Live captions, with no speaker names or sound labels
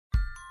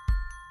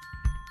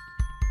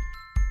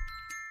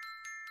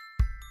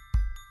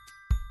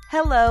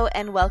Hello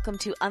and welcome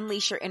to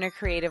Unleash Your Inner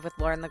Creative with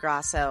Lauren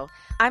LaGrasso.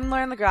 I'm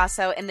Lauren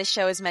LaGrasso, and this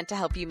show is meant to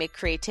help you make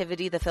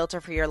creativity the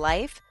filter for your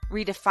life,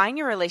 redefine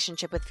your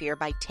relationship with fear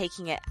by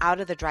taking it out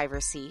of the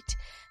driver's seat,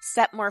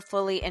 step more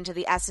fully into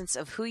the essence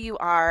of who you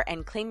are,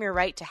 and claim your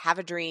right to have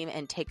a dream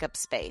and take up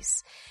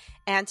space.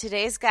 And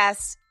today's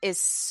guest is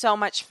so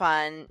much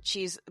fun.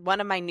 She's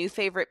one of my new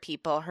favorite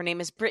people. Her name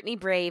is Brittany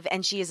Brave,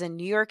 and she is a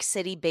New York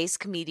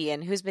City-based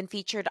comedian who's been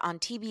featured on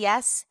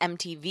TBS,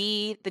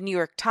 MTV, the New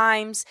York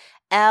Times,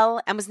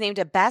 Elle, and was named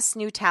a Best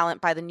New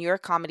Talent by the New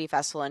York Comedy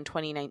Festival in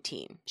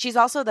 2019. She's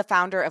also the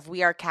founder of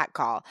We Are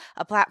Catcall,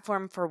 a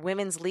platform for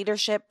women's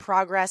leadership,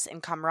 progress,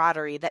 and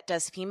camaraderie that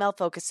does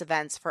female-focused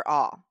events for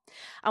all.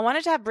 I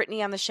wanted to have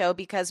Brittany on the show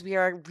because we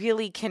are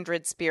really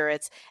kindred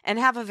spirits and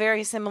have a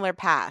very similar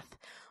path.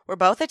 We're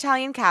both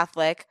Italian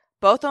Catholic,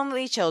 both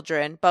only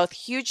children, both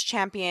huge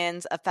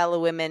champions of fellow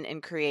women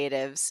and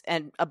creatives,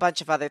 and a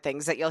bunch of other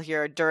things that you'll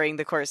hear during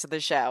the course of the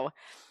show.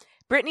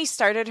 Brittany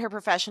started her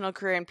professional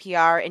career in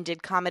PR and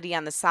did comedy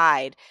on the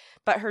side,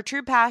 but her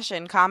true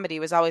passion, comedy,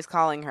 was always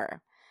calling her.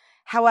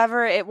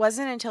 However, it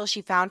wasn't until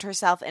she found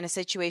herself in a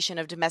situation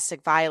of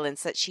domestic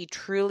violence that she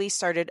truly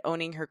started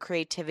owning her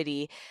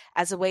creativity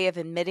as a way of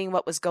admitting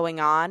what was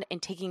going on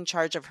and taking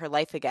charge of her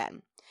life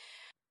again.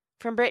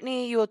 From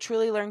Brittany, you will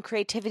truly learn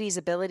creativity's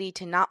ability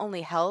to not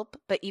only help,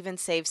 but even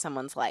save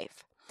someone's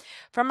life.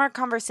 From our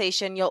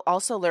conversation, you'll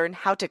also learn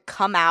how to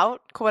come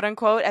out, quote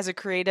unquote, as a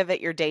creative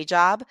at your day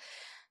job,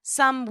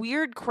 some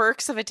weird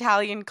quirks of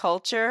Italian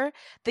culture,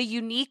 the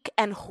unique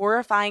and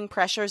horrifying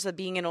pressures of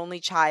being an only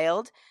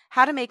child,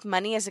 how to make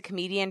money as a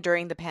comedian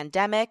during the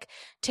pandemic,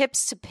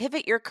 tips to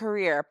pivot your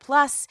career,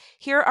 plus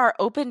hear our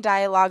open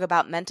dialogue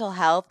about mental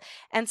health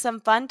and some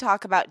fun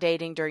talk about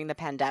dating during the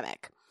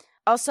pandemic.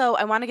 Also,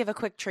 I want to give a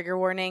quick trigger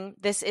warning.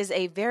 This is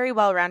a very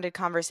well-rounded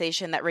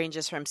conversation that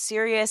ranges from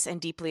serious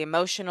and deeply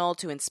emotional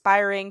to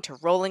inspiring to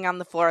rolling on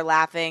the floor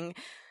laughing.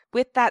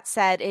 With that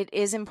said, it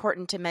is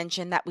important to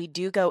mention that we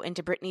do go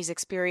into Brittany's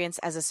experience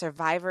as a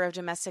survivor of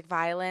domestic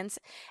violence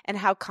and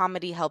how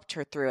comedy helped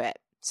her through it.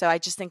 So I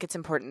just think it's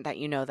important that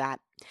you know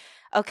that.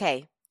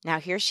 Okay, now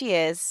here she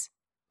is,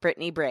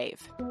 Brittany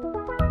Brave.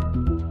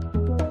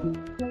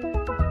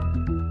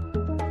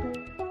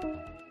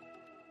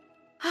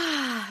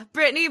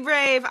 Brittany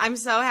Brave, I'm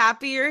so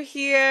happy you're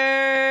here.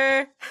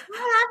 I'm happy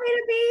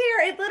to be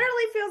here. It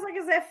literally feels like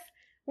as if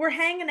we're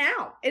hanging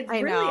out. It's I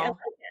really know. I like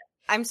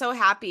it. I'm so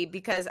happy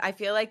because I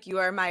feel like you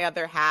are my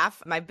other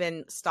half. I've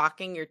been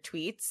stalking your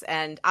tweets,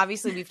 and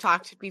obviously we've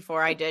talked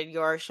before. I did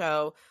your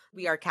show,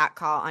 We Are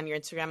Catcall, on your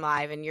Instagram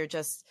Live, and you're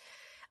just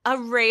a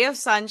ray of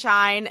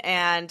sunshine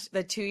and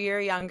the 2-year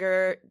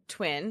younger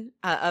twin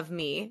of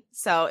me.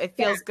 So it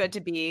feels good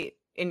to be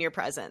in your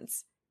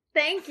presence.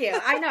 Thank you.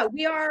 I know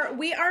we are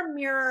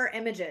mirror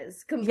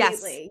images completely.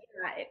 Yes.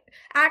 Yeah.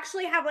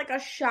 Actually have like a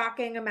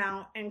shocking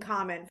amount in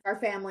common, our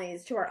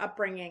families, to our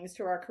upbringings,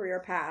 to our career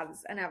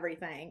paths and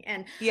everything.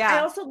 And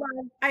yeah.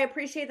 I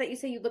appreciate that you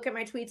say you look at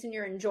my tweets and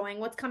you're enjoying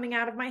what's coming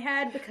out of my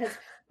head, because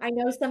I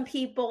know some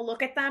people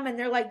look at them and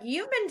they're like,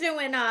 you've been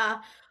doing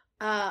a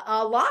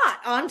lot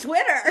on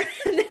Twitter.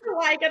 And they're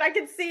like, and I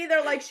can see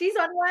they're like, she's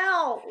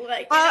unwell.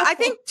 Like, I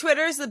think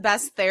Twitter is the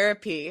best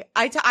therapy.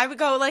 I would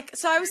go like,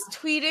 so I was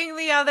tweeting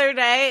the other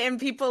day and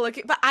people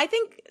looking, but I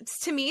think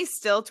to me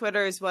still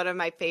Twitter is one of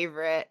my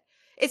favorite.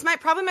 It's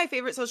probably my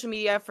favorite social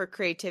media for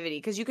creativity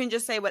because you can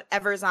just say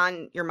whatever's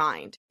on your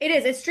mind. It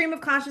is. It's stream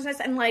of consciousness.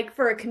 And like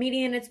for a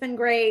comedian, it's been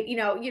great. You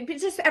know,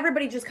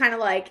 everybody just kind of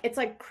like, it's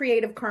like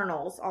creative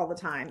kernels all the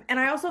time. And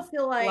I also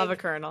feel like. Love a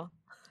kernel.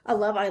 I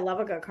love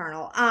a good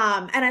kernel.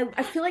 And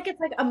I feel like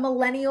it's like a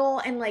millennial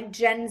and like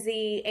Gen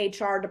Z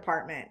HR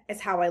department is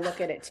how I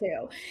look at it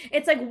too.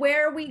 It's like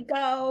where we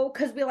go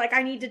because we like,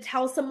 I need to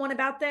tell someone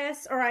about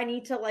this, or I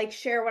need to like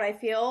share what I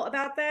feel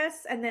about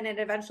this. And then it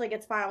eventually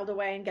gets filed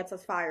away and gets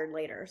us fired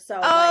later.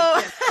 So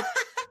like,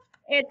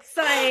 it's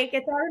like,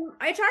 it's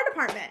our HR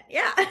department.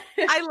 Yeah.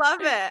 I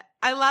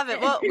love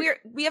it. Well,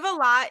 we have a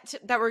lot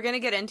that we're going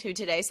to get into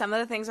today. Some of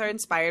the things are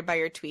inspired by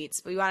your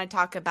tweets. We want to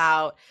talk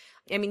about,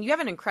 I mean, you have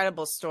an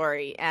incredible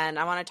story, and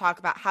I want to talk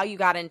about how you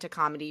got into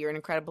comedy. You're an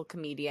incredible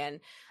comedian.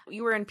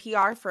 You were in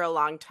PR for a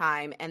long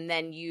time, and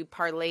then you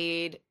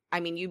parlayed. I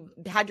mean, you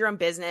had your own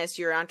business.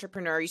 You're an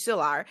entrepreneur. You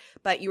still are,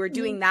 but you were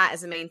doing that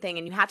as the main thing,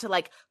 and you had to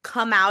like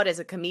come out as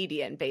a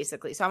comedian,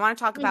 basically. So I want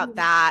to talk about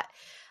that,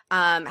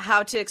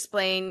 how to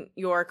explain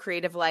your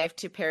creative life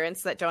to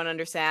parents that don't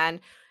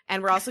understand,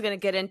 and we're also going to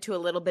get into a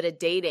little bit of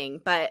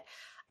dating, but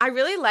I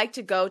really like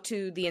to go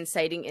to the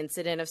inciting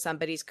incident of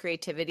somebody's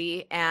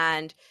creativity,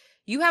 and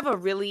you have a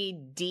really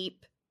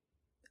deep,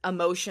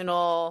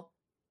 emotional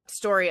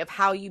story of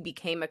how you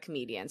became a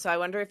comedian. So I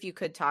wonder if you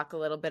could talk a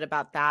little bit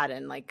about that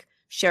and like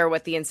share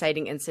what the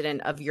inciting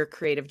incident of your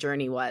creative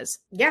journey was.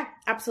 Yeah,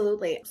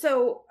 absolutely.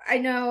 So I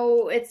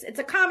know it's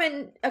a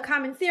common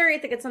theory. I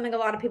think it's something a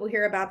lot of people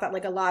hear about, that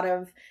like a lot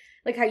of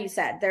like how you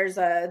said, there's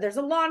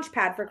a launch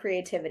pad for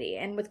creativity.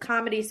 And with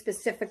comedy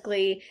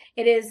specifically,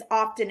 it is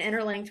often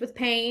interlinked with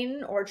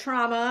pain or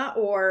trauma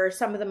or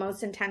some of the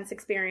most intense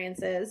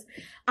experiences.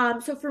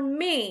 So for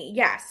me,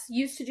 yes,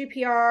 used to do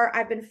PR.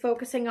 I've been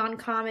focusing on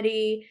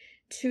comedy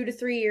 2 to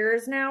 3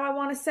 years now, I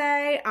want to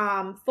say,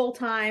 full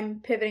time,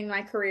 pivoting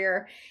my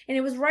career. And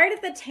it was right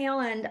at the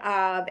tail end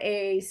of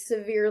a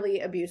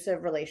severely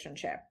abusive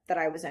relationship that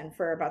I was in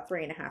for about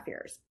 3.5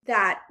 years.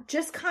 That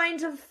just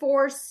kind of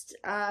forced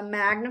a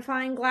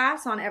magnifying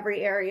glass on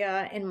every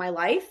area in my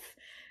life.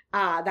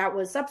 That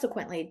was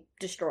subsequently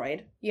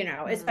destroyed,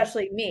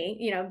 especially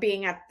me,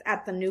 being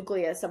at the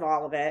nucleus of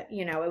all of it.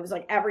 It was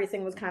like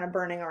everything was kind of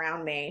burning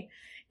around me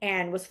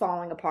and was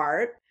falling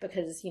apart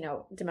because,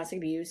 domestic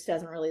abuse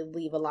doesn't really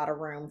leave a lot of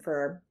room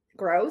for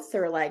growth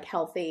or like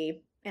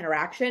healthy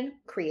interaction,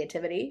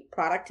 creativity,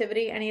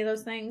 productivity, any of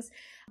those things.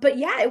 But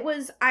yeah,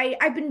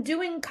 I've been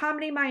doing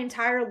comedy my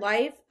entire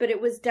life, but it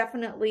was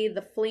definitely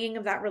the fleeing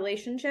of that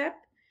relationship,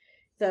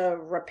 the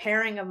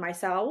repairing of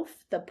myself,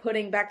 the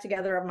putting back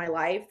together of my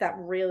life that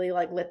really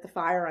like lit the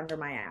fire under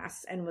my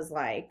ass and was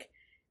like,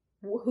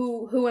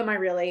 who am I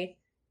really?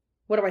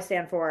 What do I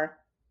stand for?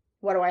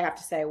 What do I have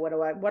to say? What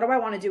do I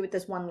want to do with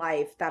this one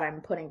life that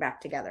I'm putting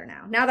back together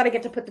now? Now that I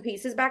get to put the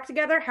pieces back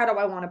together, how do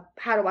I want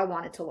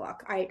it to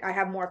look? I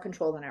have more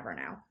control than ever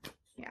now.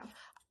 Yeah.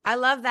 I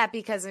love that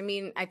because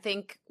I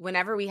think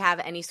whenever we have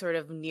any sort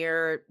of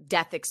near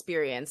death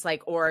experience,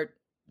 like, or,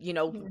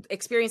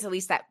 experience at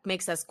least that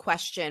makes us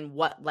question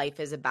what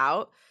life is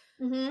about,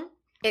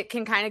 it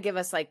can kind of give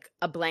us like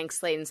a blank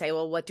slate and say,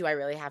 well, what do I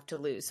really have to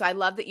lose? So I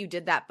love that you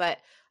did that. But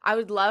I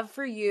would love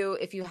for you,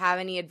 if you have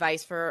any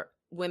advice for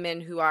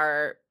women who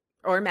are,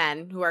 or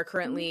men who are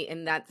currently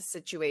in that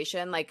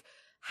situation, like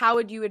how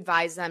would you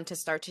advise them to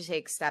start to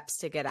take steps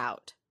to get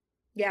out?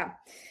 Yeah.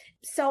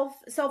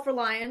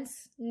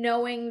 Self-reliance,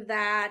 knowing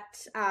that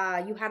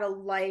you had a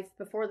life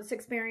before this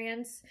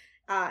experience,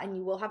 and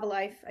you will have a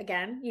life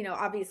again,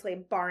 obviously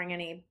barring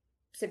any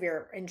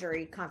severe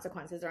injury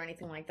consequences or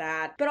anything like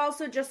that. But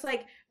also just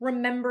like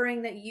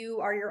remembering that you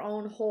are your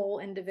own whole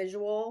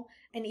individual.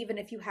 And even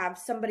if you have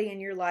somebody in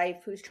your life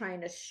who's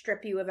trying to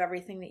strip you of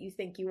everything that you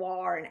think you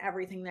are and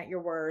everything that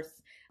you're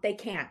worth, they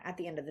can't at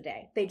the end of the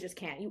day. They just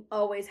can't. You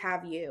always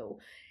have you.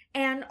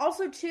 And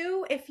also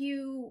too, if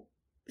you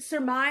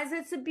surmise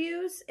it's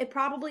abuse, it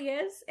probably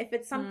is. If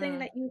it's something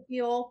that you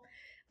feel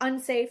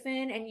unsafe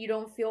in and you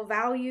don't feel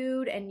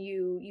valued and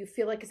you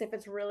feel like as if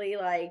it's really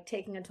like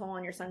taking a toll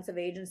on your sense of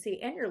agency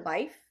and your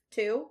life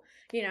too,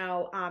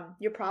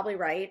 you're probably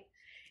right.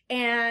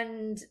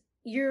 And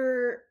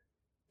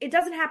it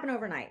doesn't happen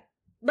overnight,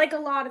 like a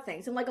lot of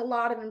things and like a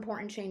lot of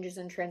important changes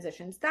and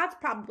transitions. That's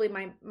probably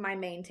my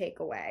main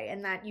takeaway,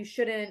 and that you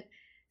shouldn't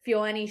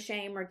feel any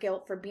shame or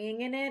guilt for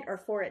being in it or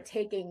for it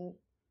taking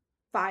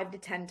 5 to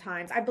 10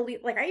 times. I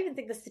believe, like, I even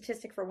think the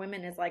statistic for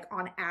women is like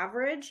on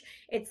average,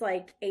 it's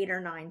like 8 or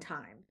 9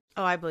 times.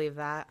 Oh, I believe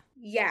that.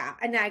 Yeah.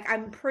 And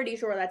I'm pretty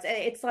sure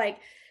it's like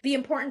the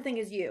important thing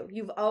is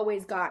you've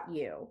always got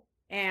you.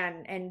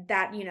 And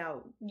that,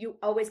 you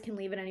always can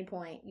leave at any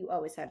point. You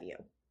always have you.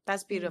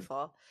 That's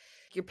beautiful.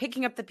 You're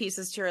picking up the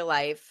pieces to your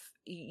life.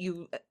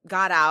 You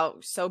got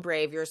out, so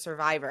brave. You're a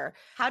survivor.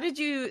 How did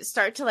you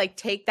start to like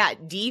take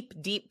that deep,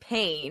 deep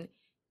pain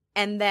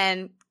and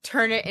then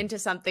turn it into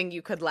something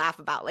you could laugh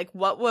about? Like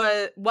what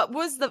was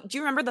do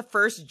you remember the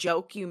first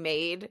joke you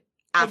made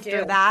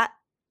after that?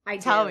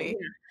 Tell me.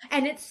 Yeah.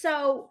 And it's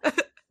so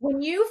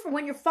when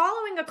you're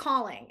following a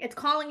calling, it's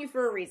calling you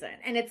for a reason.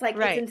 And it's like,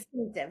 It's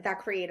instinctive, that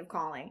creative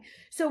calling.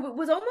 So it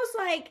was almost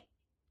like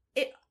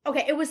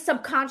it was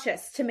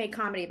subconscious to make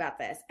comedy about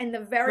this. And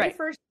the very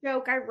first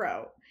joke I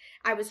wrote,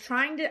 I was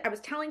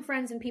telling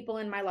friends and people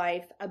in my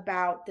life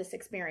about this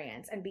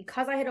experience. And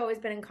because I had always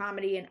been in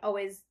comedy and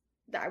always,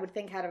 I would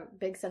think, had a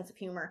big sense of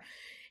humor,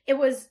 it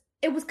was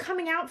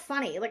coming out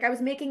funny. Like I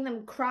was making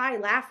them cry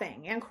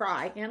laughing and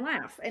cry and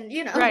laugh and,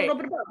 a little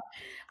bit of both.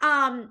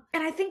 And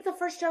I think the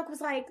first joke was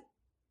like,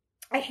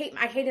 I hate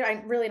it.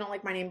 I really don't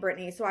like my name,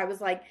 Brittany. So I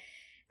was like,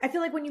 I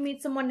feel like when you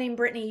meet someone named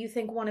Brittany, you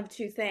think one of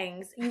two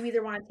things. You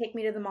either want to take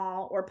me to the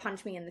mall or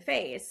punch me in the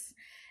face.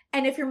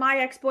 And if you're my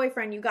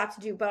ex-boyfriend, you got to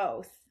do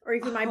both. Or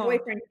if you're my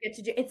boyfriend, you get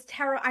to do, it's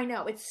terrible. I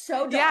know, it's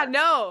so dark. Yeah,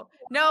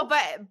 no,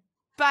 but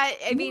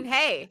I mean,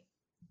 hey.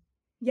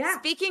 Yeah.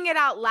 Speaking it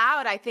out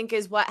loud, I think,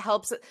 is what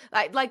helps.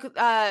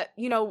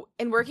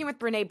 In working with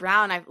Brene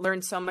Brown, I've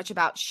learned so much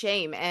about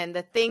shame. And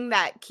the thing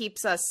that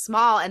keeps us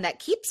small and that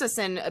keeps us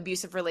in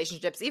abusive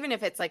relationships, even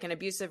if it's like an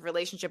abusive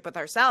relationship with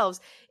ourselves,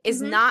 is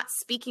not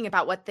speaking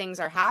about what things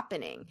are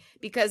happening,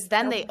 because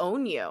then they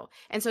own you.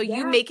 And so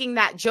you making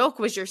that joke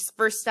was your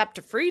first step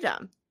to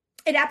freedom.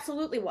 It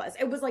absolutely was.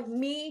 It was like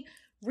me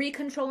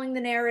recontrolling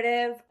the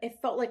narrative. It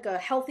felt like a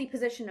healthy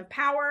position of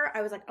power.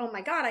 I was like, oh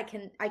my God, I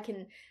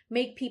can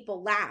make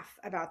people laugh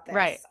about this.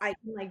 Right. I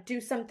can like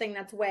do something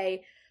that's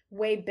way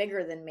way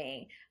bigger than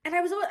me. And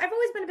I've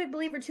always been a big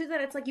believer too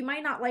that it's like you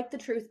might not like the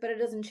truth, but it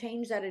doesn't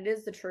change that it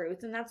is the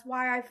truth. And that's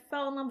why I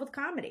fell in love with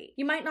comedy.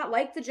 You might not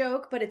like the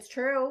joke, but it's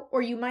true,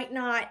 or you might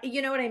not,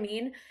 you know what I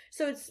mean?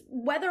 So it's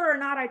whether or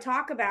not I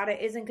talk about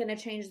it isn't going to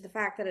change the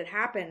fact that it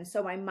happened.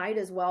 So I might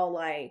as well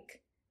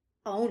like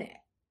own it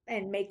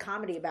and make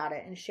comedy about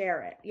it and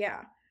share it.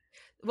 Yeah.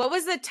 What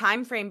was the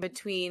time frame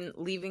between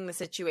leaving the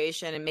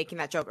situation and making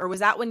that joke? Or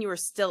was that when you were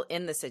still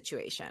in the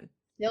situation?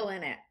 Still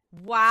in it.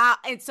 Wow.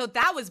 And so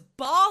that was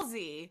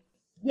ballsy.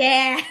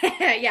 Yeah.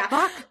 Yeah.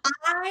 Fuck.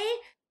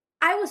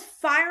 I was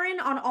firing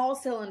on all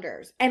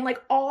cylinders, and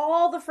like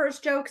all the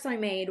first jokes I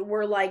made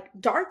were like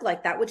dark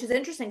like that, which is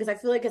interesting because I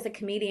feel like as a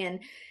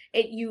comedian,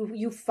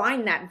 you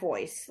find that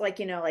voice. Like,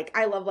 you know, like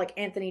I love like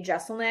Anthony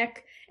Jeselnik,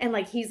 and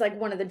like he's like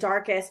one of the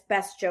darkest,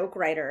 best joke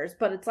writers,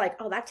 but it's like,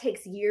 oh, that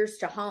takes years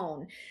to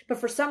hone. But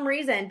for some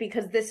reason,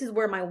 because this is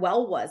where my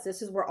well was,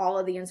 this is where all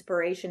of the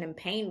inspiration and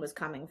pain was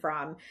coming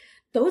from.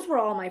 Those were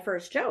all my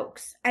first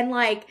jokes. And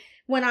like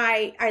when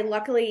I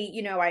luckily,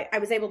 you know, I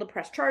was able to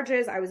press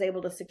charges, I was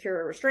able to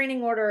secure a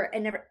restraining order,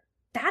 and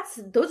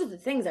those are the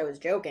things I was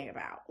joking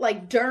about,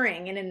 like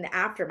during and in the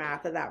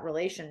aftermath of that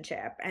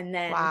relationship. And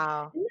then,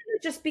 wow. And then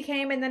it just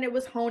became, and then it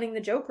was honing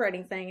the joke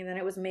writing thing, and then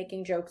it was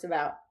making jokes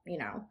about, you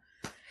know,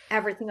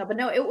 everything up. But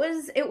no, it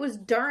was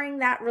during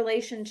that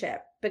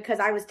relationship, because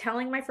I was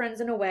telling my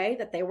friends in a way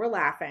that they were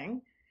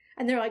laughing,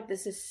 and they're like,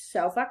 this is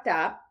so fucked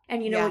up.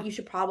 And you know what? You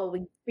should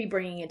probably be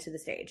bringing it to the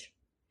stage.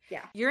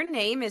 Yeah. Your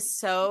name is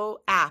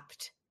so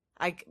apt.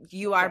 Like,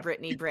 you are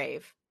Brittany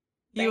Brave.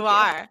 You Thank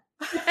are.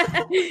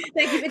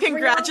 Thank you.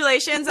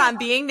 Congratulations on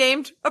being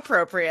named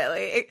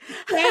appropriately.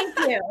 Thank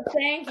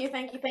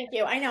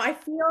you. I know. I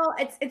feel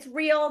it's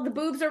real. The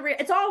boobs are real.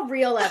 It's all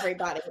real,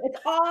 everybody. It's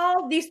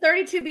all, these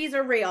 32Bs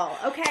are real.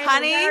 Okay.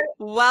 Honey,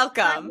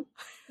 welcome.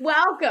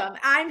 Welcome.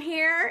 I'm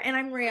here and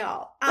I'm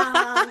real.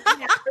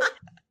 Yeah.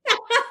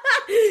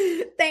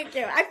 Thank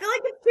you.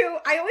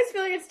 I always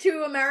feel like it's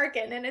too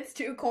American and it's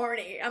too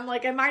corny. I'm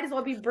like, I might as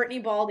well be Brittany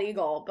Bald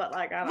Eagle, but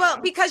like, I don't know.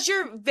 Well, because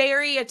you're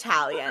very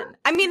Italian.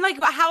 I mean, like,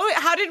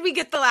 how did we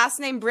get the last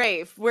name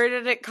Brave? Where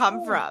did it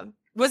come from?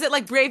 Was it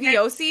like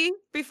Braviosi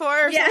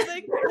before or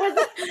something?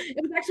 It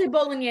was actually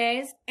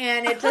Bolognese,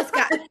 and it just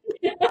got...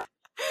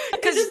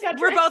 Because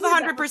we're both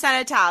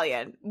 100%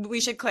 Italian. We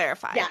should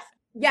clarify.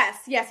 Yes.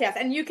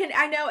 And you can,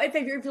 I know if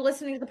you're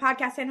listening to the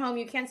podcast at home,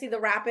 you can see the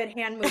rapid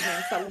hand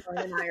movements that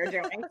Lauren and I are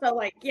doing. So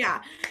like,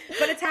 yeah,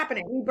 but it's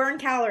happening. We burn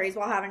calories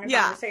while having a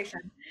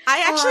conversation.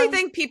 I actually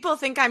think people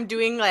think I'm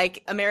doing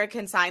like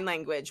American Sign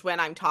Language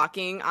when I'm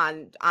talking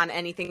on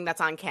anything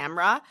that's on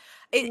camera.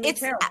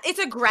 It's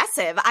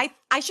aggressive.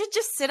 I should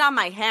just sit on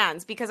my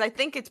hands because I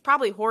think it's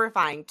probably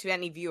horrifying to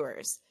any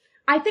viewers.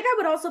 I think I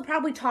would also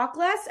probably talk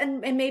less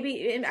and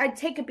maybe I'd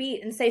take a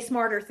beat and say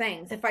smarter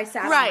things if I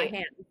sat on my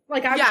hands.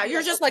 Like,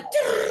 you're just like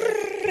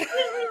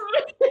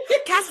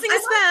casting a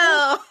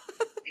spell.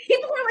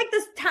 People are like,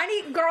 this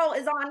tiny girl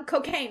is on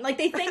cocaine. Like,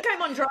 they think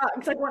I'm on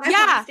drugs. Like, when I'm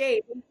on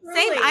stage.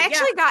 Same. I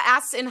actually got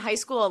asked in high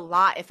school a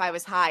lot if I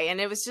was high, and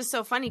it was just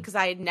so funny because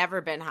I had never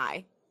been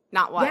high,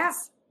 not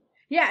once.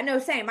 Yeah, no,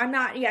 same. I'm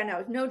not,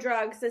 no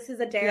drugs. This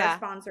is a DARE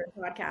sponsored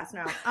podcast.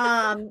 No.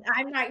 I'm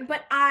not,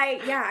 but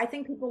I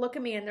think people look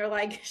at me and they're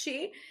like,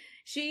 she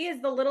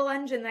is the little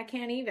engine that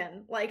can't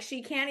even, like,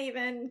 she can't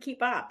even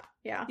keep up.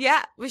 Yeah.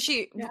 Yeah. Was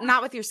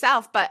not with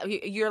yourself,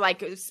 but you're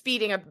like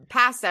speeding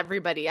past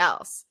everybody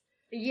else.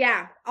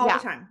 Yeah. All the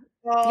time.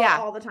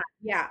 All the time.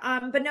 Yeah.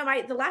 But no,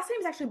 the last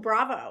name is actually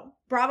Bravo.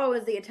 Bravo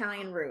is the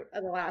Italian root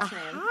of the last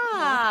name.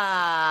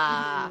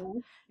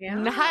 Yeah.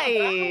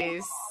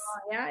 Nice.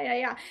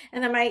 Yeah.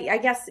 And then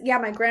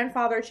my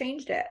grandfather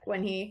changed it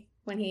when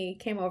he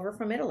came over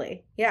from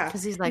Italy. Yeah.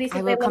 Because he's like,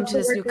 I will come to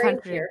this new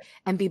country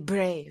and be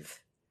brave.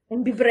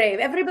 And be brave.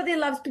 Everybody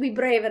loves to be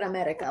brave in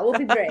America. We'll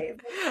be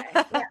brave.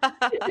 Okay.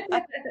 Yeah.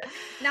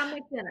 Now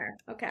make dinner.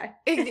 Okay.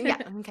 Yeah.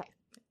 Okay.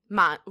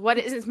 What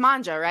is it?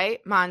 Manja,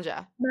 right?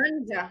 Manja.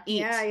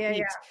 Eat. Yeah.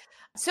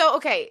 So,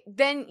 okay,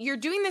 then you're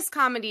doing this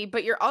comedy,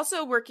 but you're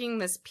also working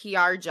this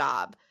PR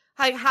job.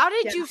 Like, how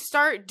did you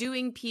start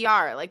doing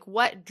PR? Like,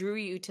 what drew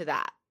you to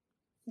that?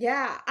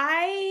 Yeah,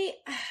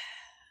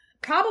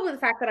 probably the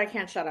fact that I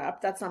can't shut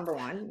up. That's number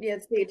one. Yeah,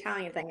 it's the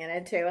Italian thing in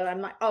it too.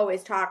 I'm like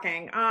always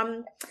talking.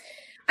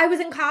 I was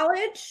in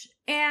college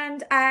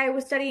and I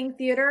was studying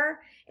theater,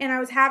 and I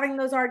was having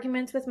those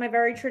arguments with my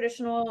very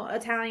traditional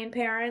Italian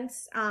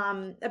parents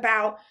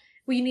about,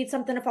 well, you need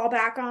something to fall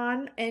back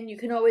on, and you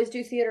can always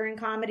do theater and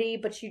comedy,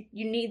 but you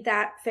need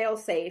that fail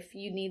safe.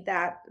 You need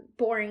that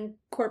boring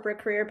corporate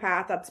career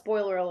path that,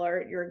 spoiler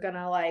alert, you're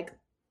gonna like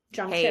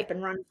jump ship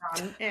and run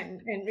from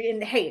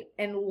and hate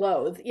and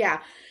loathe.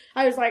 Yeah.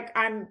 I was like,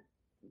 I'm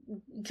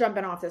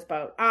jumping off this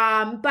boat.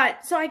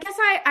 But so I guess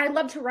I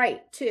love to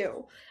write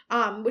too,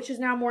 which is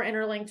now more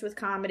interlinked with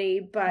comedy.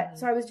 But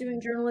so I was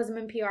doing journalism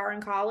and PR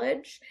in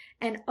college,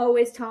 and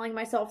always telling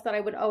myself that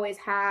I would always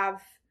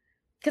have,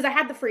 because I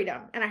had the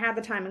freedom and I had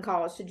the time in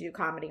college to do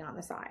comedy on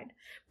the side.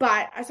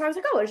 But so I was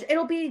like, oh,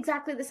 it'll be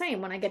exactly the same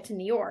when I get to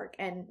New York,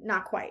 and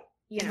not quite.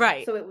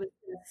 Right. So it was,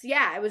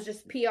 it was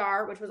just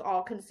PR, which was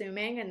all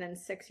consuming. And then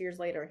 6 years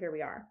later, here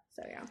we are.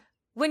 So, yeah.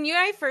 When you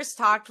and I first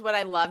talked, what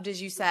I loved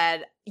is you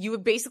said you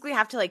would basically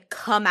have to like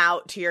come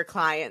out to your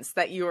clients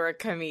that you were a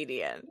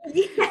comedian.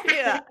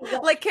 Yeah.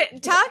 Like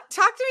talk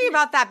to me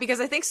about that,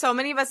 because I think so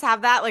many of us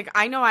have that. Like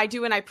I know I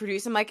do when I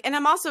produce. I'm like, and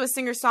I'm also a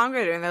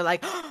singer-songwriter, and they're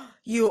like, oh,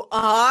 you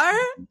are?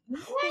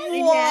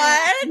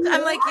 What?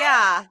 I'm like,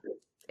 yeah.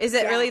 Is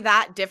it really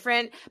that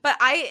different? But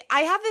I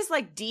have this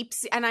like deep,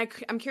 and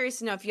I'm curious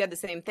to know if you had the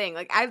same thing.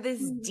 Like I have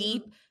this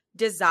deep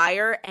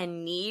desire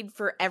and need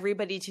for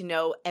everybody to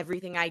know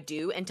everything I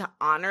do and to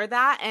honor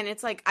that. And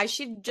it's like, I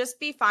should just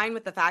be fine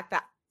with the fact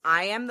that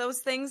I am those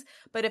things.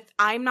 But if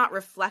I'm not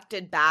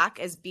reflected back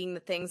as being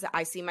the things that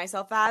I see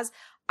myself as,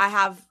 I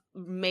have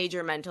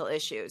major mental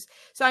issues.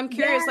 So I'm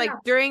curious, like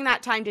during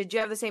that time, did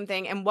you have the same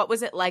thing? And what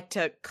was it like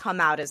to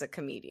come out as a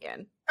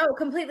comedian? Oh,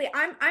 completely.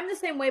 I'm the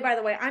same way, by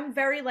the way. I'm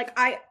very like,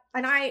 I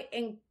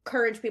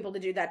encourage people to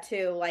do that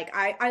too. Like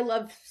I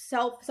love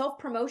self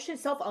promotion,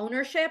 self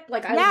ownership.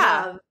 Like I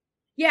love,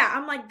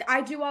 I'm like,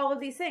 I do all of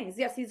these things.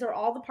 Yes, these are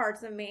all the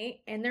parts of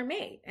me, and they're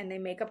me, and they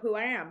make up who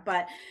I am.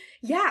 But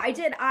yeah, I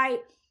did.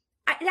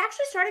 It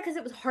actually started because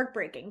it was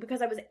heartbreaking,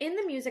 because I was in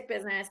the music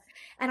business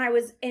and I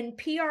was in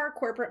PR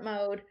corporate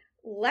mode,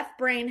 left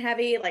brain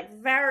heavy, like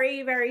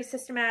very, very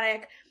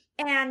systematic.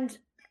 And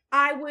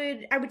I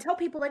would tell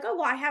people like, oh,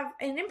 well, I have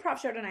an improv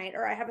show tonight,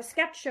 or I have a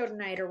sketch show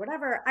tonight, or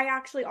whatever. I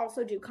actually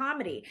also do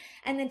comedy.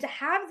 And then to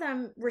have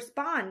them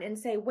respond and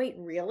say, wait,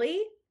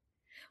 really?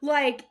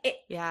 Like,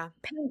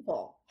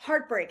 painful,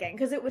 heartbreaking,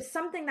 because it was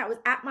something that was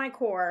at my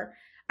core.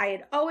 I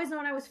had always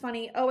known I was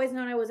funny, always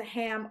known I was a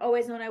ham,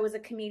 always known I was a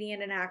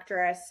comedian and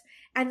actress.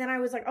 And then I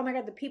was like, oh my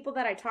God, the people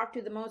that I talk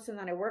to the most and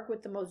that I work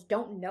with the most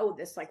don't know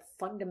this like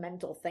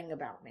fundamental thing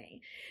about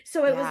me.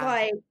 So it was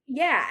like,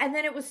 and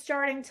then it was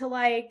starting to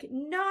like,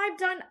 no,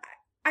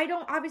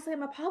 obviously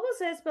I'm a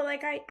publicist, but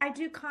like I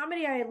do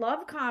comedy. I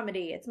love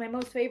comedy. It's my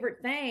most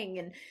favorite thing.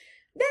 And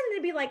then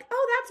they'd be like,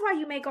 oh, that's why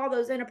you make all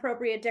those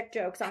inappropriate dick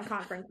jokes on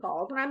conference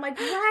calls. And I'm like,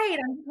 right,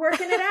 I'm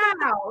working it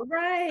out.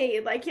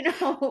 Right. Like, that's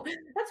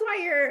why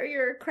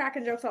you're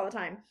cracking jokes all the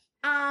time.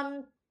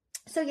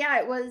 So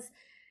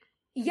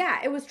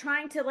it was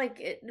trying to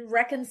like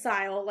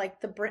reconcile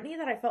like the Brittany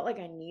that I felt like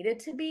I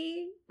needed to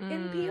be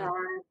in PR.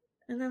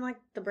 And then like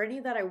the Brittany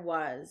that I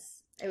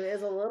was. It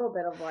was a little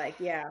bit of like,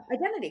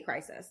 identity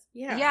crisis.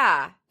 Yeah.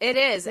 Yeah, it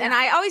is. Yeah. And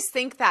I always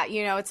think that,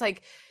 it's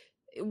like,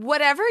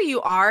 whatever you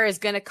are is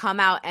going to come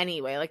out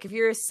anyway. Like if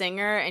you're a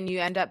singer and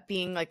you end up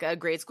being like a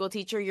grade school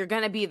teacher, you're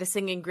going to be the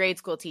singing grade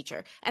school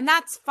teacher. And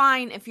that's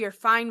fine if you're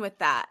fine with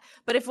that.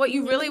 But if what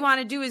you really want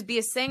to do is be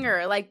a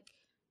singer, like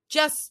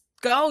just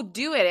go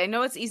do it. I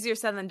know it's easier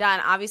said than done.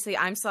 Obviously,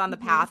 I'm still on the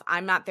path.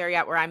 I'm not there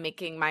yet where I'm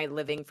making my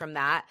living from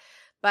that.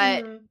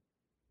 But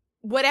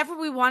whatever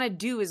we want to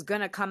do is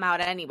going to come out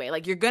anyway.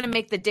 Like you're going to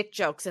make the dick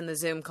jokes in the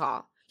Zoom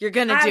call. You're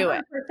going to do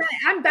it.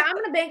 I'm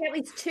going to make at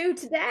least 2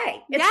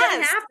 today. It's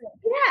going to happen.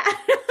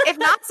 Yeah. If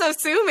not, so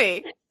sue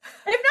me.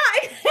 If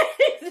not,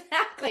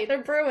 exactly.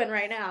 They're brewing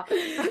right now.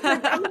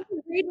 I'm going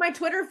to read my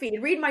Twitter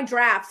feed, read my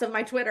drafts of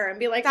my Twitter and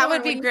be like, that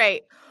would be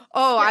great.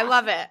 Oh, I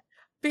love it.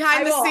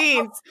 Behind the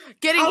scenes,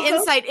 getting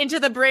insight into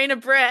the brain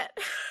of Brit.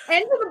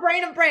 Into the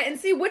brain of Brit, and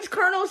see which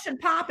kernels should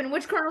pop and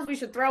which kernels we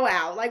should throw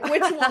out. Like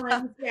which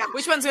ones. Yeah.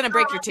 Which one's going to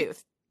break your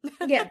tooth?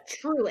 Yeah,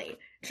 truly.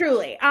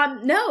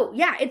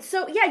 It's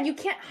so, you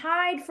can't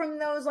hide from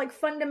those like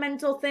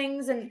fundamental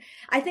things. And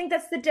I think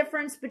that's the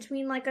difference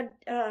between like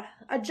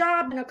a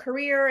job and a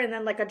career, and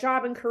then like a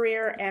job and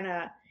career and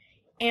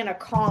a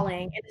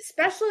calling, and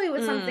especially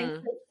with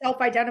something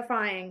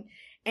self-identifying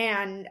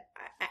and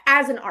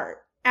as an art,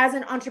 as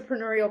an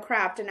entrepreneurial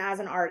craft, and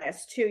as an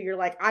artist too. You're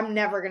like, I'm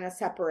never going to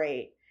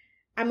separate.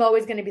 I'm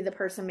always going to be the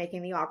person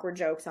making the awkward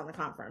jokes on the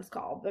conference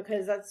call,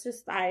 because that's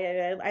just,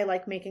 I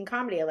like making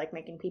comedy. I like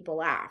making people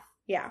laugh.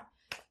 Yeah.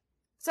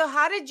 So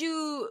how did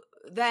you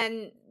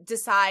then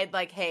decide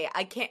like, hey,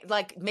 I can't,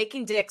 like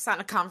making dicks on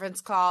a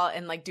conference call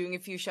and like doing a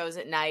few shows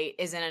at night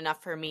isn't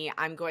enough for me.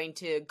 I'm going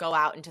to go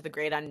out into the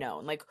great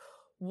unknown. Like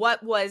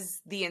what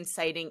was the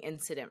inciting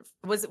incident?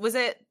 Was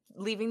it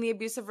leaving the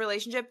abusive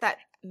relationship that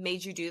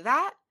made you do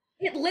that?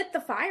 It lit the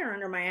fire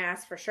under my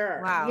ass for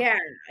sure. Wow.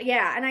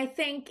 Yeah. And I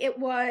think it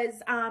was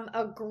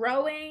a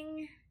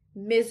growing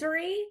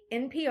misery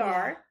in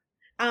PR,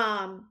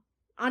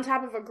 on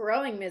top of a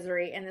growing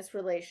misery in this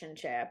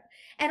relationship.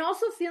 And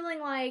also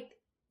feeling like,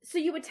 so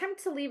you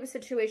attempt to leave a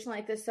situation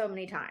like this so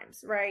many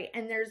times, right?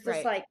 And there's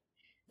this like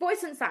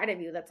voice inside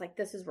of you that's like,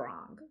 this is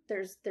wrong.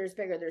 There's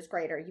bigger, there's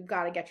greater. You've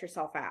got to get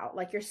yourself out.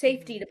 Like your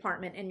safety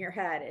department in your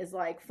head is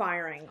like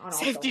firing on all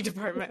safety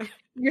department.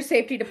 Your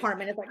safety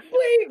department is like,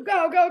 please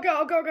go.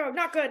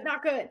 Not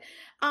good.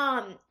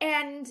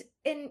 And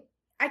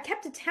I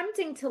kept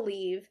attempting to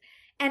leave.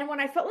 And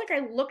when I felt like I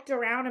looked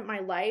around at my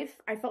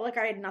life, I felt like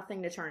I had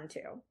nothing to turn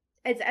to.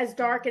 It's as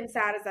dark and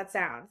sad as that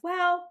sounds.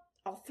 Well,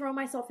 I'll throw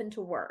myself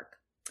into work.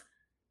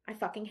 I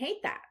fucking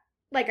hate that.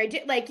 Like I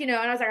did, like, and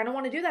I was like, I don't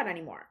want to do that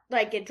anymore.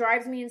 Like it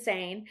drives me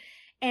insane.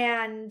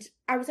 And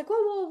I was like,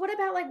 well, what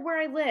about like where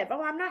I live?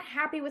 Oh, I'm not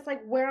happy with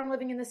like where I'm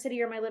living in the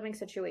city or my living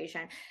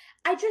situation.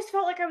 I just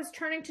felt like I was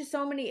turning to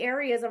so many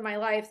areas of my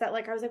life that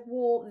like I was like,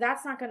 well,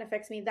 that's not going to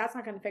fix me. That's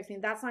not going to fix me.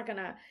 That's not going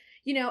to,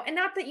 and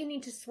not that you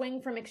need to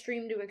swing from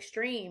extreme to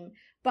extreme,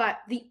 but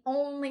the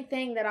only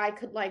thing that I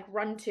could like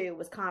run to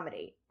was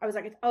comedy. I was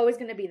like, it's always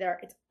going to be there.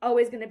 It's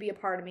always going to be a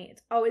part of me.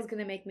 It's always going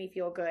to make me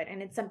feel good.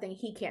 And it's something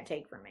he can't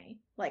take from me.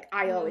 Like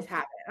I always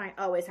have it. And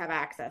I always have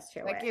access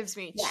to it. That gives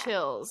me Yeah.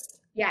 chills.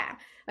 Yeah.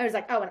 I was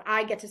like, oh, and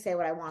I get to say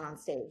what I want on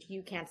stage.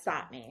 You can't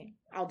stop me.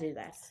 I'll do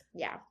this.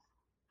 Yeah.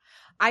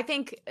 I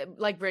think,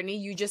 like, Brittany,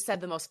 you just said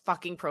the most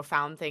fucking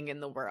profound thing in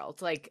the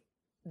world. Like,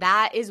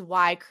 that is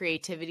why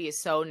creativity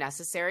is so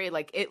necessary.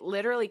 Like, it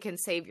literally can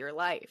save your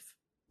life.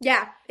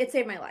 Yeah, it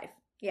saved my life.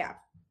 Yeah.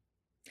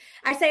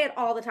 I say it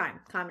all the time.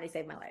 Comedy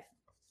saved my life.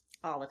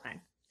 All the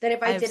time. That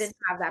if I didn't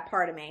have that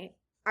part of me,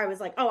 I was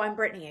like, oh, I'm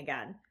Brittany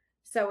again.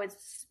 So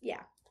it's,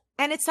 yeah.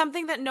 And it's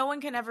something that no one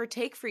can ever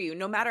take for you,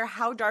 no matter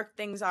how dark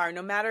things are,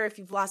 no matter if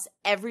you've lost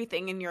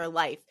everything in your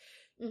life.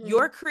 Mm-hmm.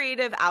 Your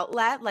creative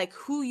outlet, like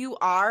who you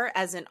are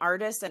as an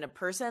artist and a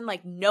person,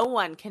 like no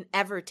one can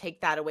ever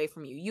take that away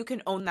from you. You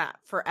can own that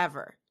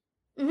forever.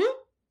 Mm-hmm.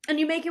 And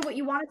you make it what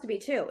you want it to be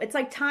too. It's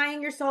like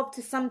tying yourself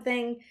to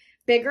something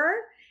bigger.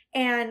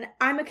 And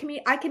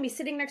I can be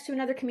sitting next to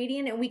another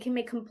comedian and we can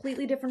make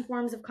completely different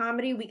forms of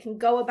comedy. We can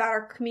go about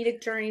our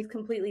comedic journeys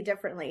completely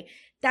differently.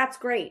 That's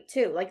great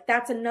too. Like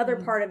that's another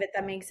part of it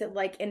that makes it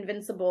like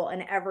invincible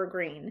and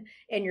evergreen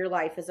in your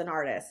life as an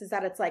artist, is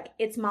that it's like,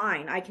 it's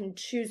mine. I can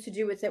choose to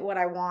do with it what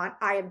I want.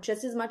 I have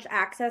just as much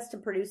access to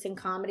producing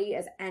comedy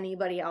as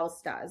anybody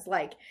else does.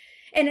 Like,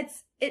 and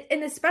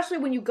and especially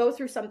when you go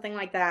through something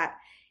like that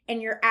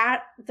and you're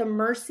at the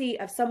mercy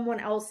of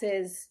someone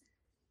else's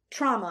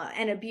trauma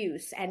and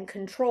abuse and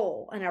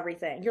control and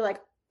everything. You're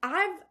like,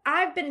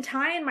 I've been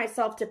tying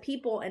myself to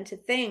people and to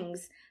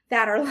things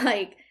that are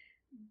like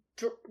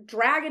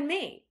dragging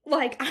me.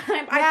 Like I feel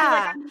like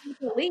I'm on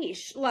the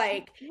leash.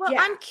 Like, well,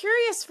 I'm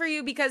curious for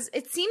you because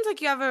it seems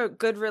like you have a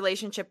good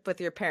relationship with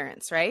your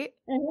parents, right?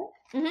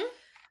 Mm-hmm. Mm-hmm.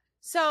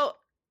 So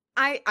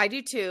I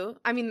do too.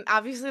 I mean,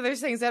 obviously there's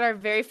things that are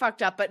very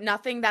fucked up, but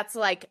nothing that's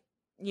like,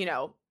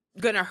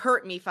 gonna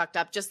hurt me fucked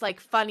up. Just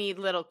like funny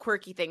little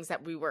quirky things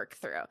that we work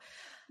through.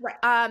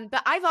 Right.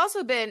 But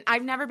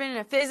I've never been in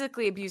a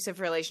physically abusive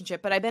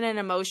relationship, but I've been in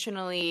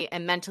emotionally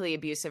and mentally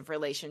abusive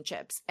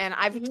relationships. And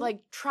I've like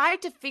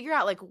tried to figure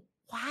out like,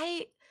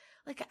 why,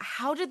 like,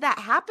 how did that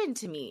happen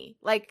to me?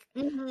 Like,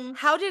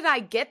 how did I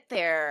get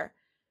there?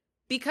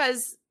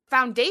 Because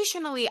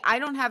foundationally, I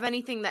don't have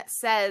anything that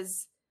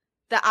says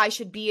that I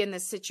should be in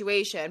this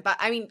situation. But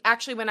I mean,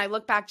 actually, when I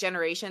look back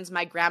generations,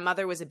 my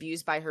grandmother was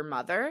abused by her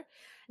mother.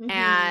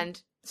 And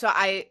so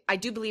I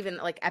do believe in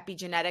like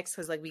epigenetics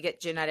because like we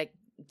get genetic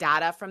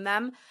data from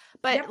them.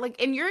 But like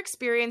in your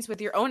experience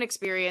with your own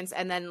experience,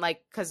 and then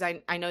like, because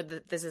I know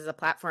that this is a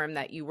platform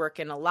that you work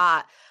in a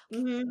lot,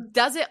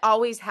 does it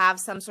always have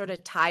some sort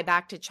of tie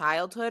back to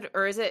childhood,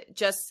 or is it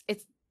just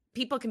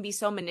people can be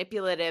so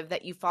manipulative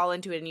that you fall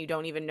into it and you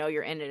don't even know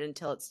you're in it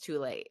until it's too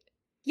late?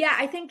 Yeah,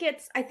 I think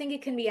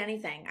it can be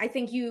anything. I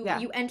think you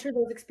enter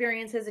those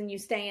experiences and you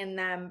stay in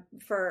them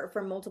for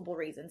multiple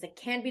reasons. It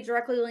can be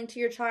directly linked to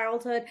your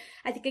childhood.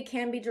 I think it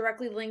can be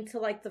directly linked to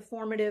like the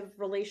formative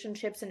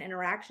relationships and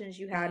interactions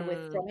you had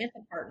with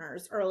romantic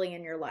partners early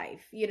in your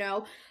life.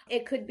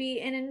 It could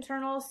be an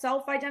internal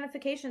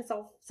self-identification,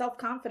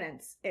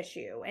 self-confidence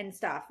issue and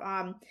stuff.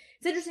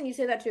 It's interesting you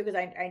say that too,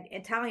 because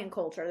Italian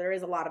culture, there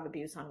is a lot of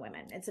abuse on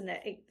women. It's a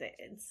thing.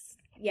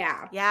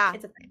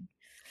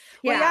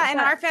 Well, in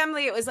our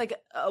family, it was like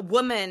a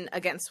woman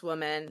against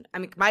woman. I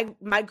mean,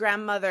 my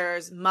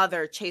grandmother's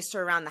mother chased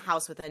her around the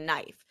house with a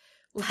knife.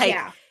 Like,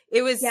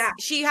 it was,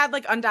 she had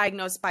like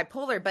undiagnosed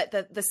bipolar.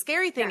 But the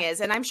scary thing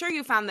is, and I'm sure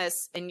you found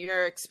this in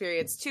your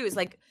experience too, is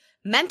like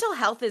mental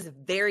health is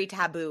very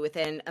taboo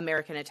within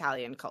American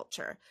Italian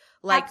culture.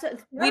 Like,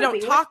 we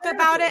don't talk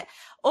about it.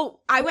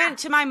 Oh, I went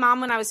to my mom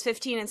when I was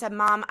 15 and said,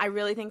 Mom, I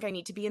really think I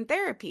need to be in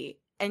therapy.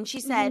 And she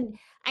said,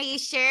 Are you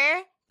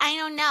sure? I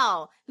don't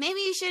know. Maybe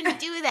you shouldn't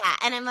do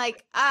that. And I'm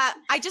like,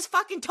 I just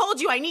fucking told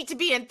you I need to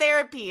be in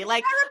therapy.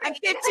 Like, I'm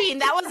 15.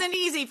 That wasn't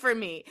easy for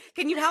me.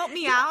 Can you help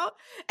me out?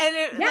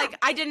 And like,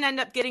 I didn't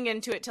end up getting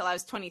into it till I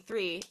was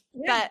 23.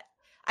 But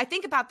I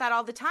think about that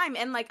all the time.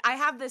 And like, I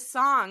have this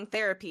song,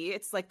 Therapy.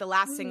 It's like the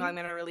last single I'm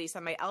going to release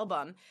on my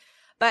album.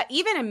 But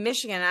even in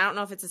Michigan, I don't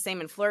know if it's the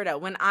same in Florida,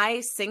 when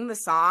I sing the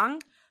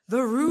song,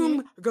 the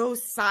room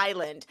goes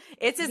silent.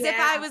 It's as if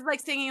I was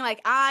like singing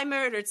like, I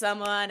murdered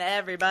someone,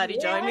 everybody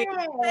join me.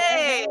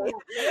 Hey.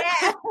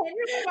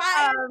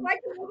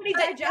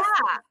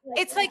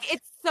 It's like,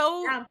 it's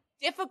so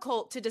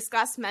difficult to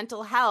discuss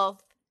mental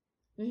health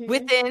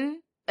within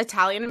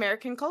Italian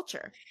American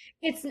culture.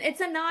 It's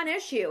a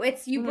non-issue.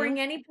 It's you bring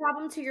any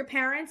problem to your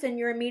parents and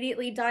you're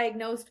immediately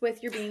diagnosed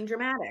with you're being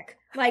dramatic.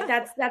 Like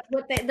that's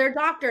what they're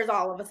doctors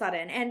all of a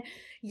sudden. And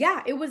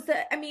it was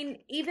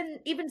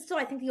even still,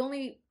 I think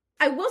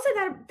I will say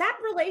that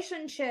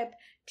relationship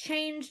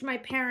changed my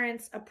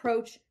parents'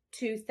 approach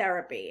to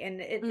therapy, and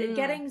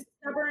getting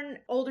stubborn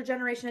older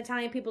generation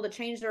Italian people to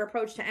change their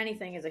approach to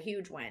anything is a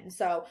huge win.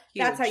 So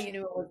that's how you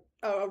knew it was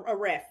a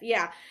riff.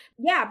 Yeah.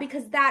 Yeah.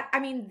 Because I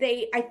mean,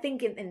 I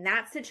think in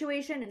that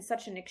situation, in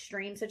such an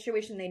extreme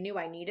situation, they knew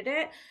I needed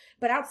it.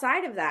 But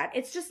outside of that,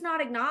 it's just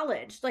not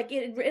acknowledged. Like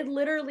it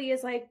literally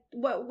is like,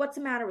 what's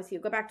the matter with you?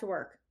 Go back to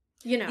work.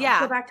 Go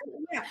back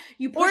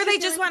to, or they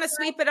just want to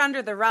sweep it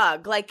under the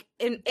rug. Like,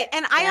 and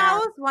I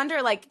always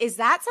wonder, like, is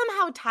that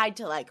somehow tied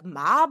to like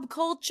mob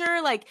culture?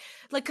 Like,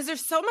 cause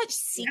there's so much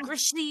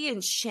secrecy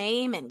and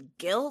shame and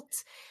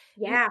guilt.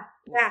 Yeah.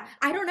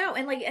 I don't know.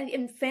 And like,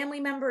 and family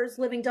members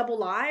living double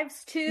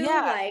lives too.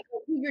 Yeah. Like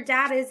who your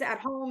dad is at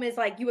home is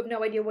like, you have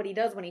no idea what he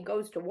does when he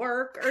goes to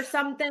work or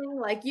something.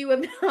 Like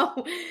you're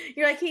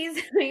like,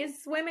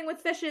 he's swimming with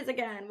fishes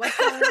again. What's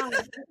going on?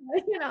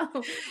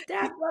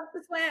 Dad loves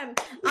to swim.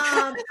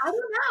 I don't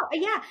know.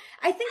 Yeah.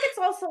 I think it's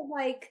also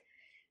like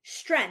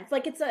strength.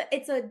 Like it's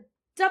a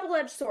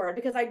double-edged sword,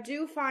 because I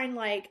do find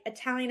like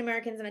Italian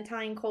Americans and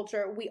Italian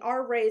culture, we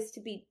are raised to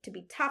be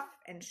tough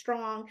and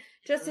strong,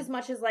 just as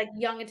much as like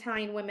young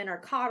Italian women are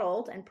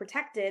coddled and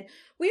protected.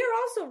 We are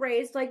also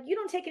raised like, you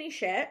don't take any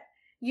shit.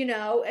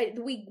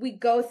 We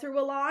go through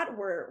a lot.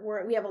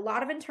 We have a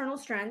lot of internal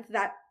strength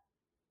that,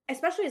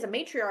 especially as a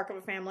matriarch of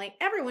a family,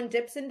 everyone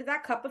dips into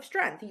that cup of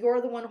strength.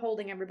 You're the one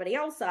holding everybody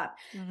else up.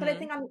 But I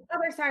think on the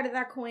other side of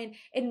that coin,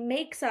 it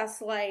makes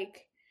us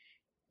like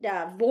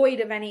void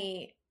of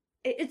any.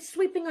 It's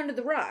sweeping under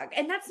the rug,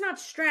 and that's not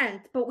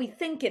strength, but we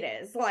think it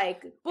is.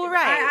 Like, well,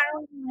 right? I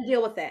don't want to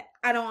deal with it.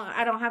 I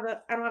don't have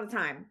the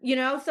time.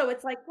 So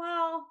it's like,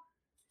 well,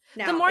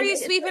 no. The more you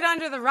sweep it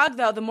under the rug,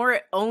 though, the more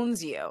it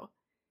owns you.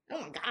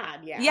 Oh my God,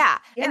 yeah. Yeah,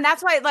 and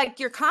that's why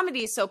like your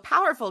comedy is so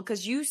powerful,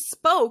 because you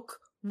spoke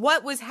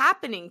what was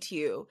happening to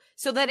you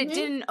so that it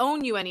didn't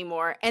own you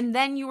anymore, and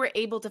then you were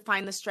able to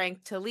find the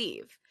strength to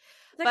leave.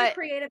 It's like a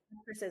creative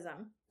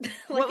exorcism.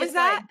 What was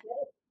that?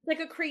 Like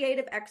a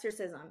creative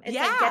exorcism. It's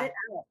like, get it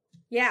out.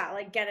 Yeah,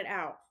 like get it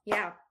out.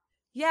 Yeah.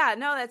 Yeah,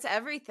 no, that's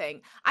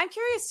everything. I'm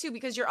curious too,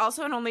 because you're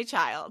also an only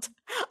child.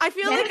 I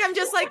feel like I'm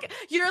just like,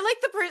 you're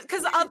like the person,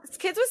 because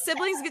kids with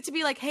siblings get to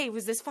be like, hey,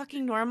 was this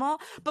fucking normal?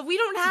 But we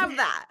don't have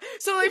that.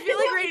 So I feel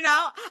like right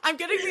now I'm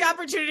getting the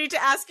opportunity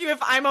to ask you if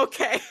I'm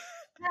okay.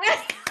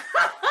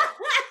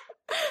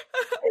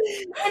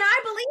 And I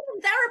believe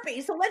in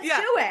therapy, so let's do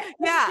it.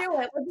 Let's do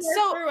it. Let's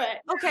work through it.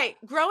 Okay,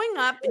 growing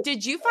up,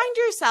 did you find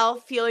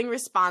yourself feeling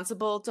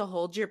responsible to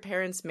hold your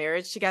parents'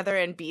 marriage together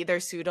and be their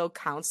pseudo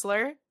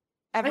counselor?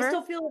 Ever? I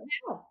still feel it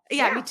now.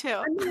 Yeah, me too.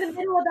 I'm in the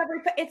middle of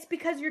it's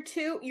because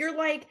you're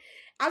like,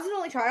 as an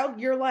only child,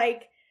 you're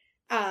like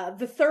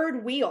the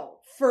third wheel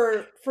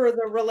for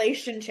the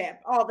relationship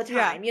all the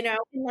time, And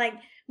like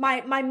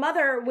my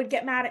mother would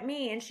get mad at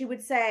me and she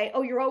would say,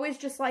 oh, you're always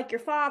just like your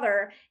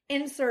father,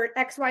 insert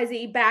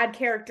XYZ bad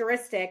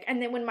characteristic.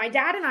 And then when my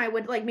dad and I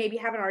would like maybe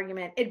have an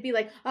argument, it'd be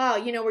like, oh,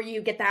 where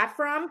you get that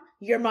from?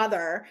 Your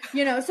mother, So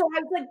I was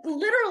like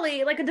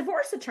literally like a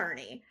divorce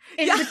attorney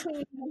in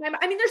between.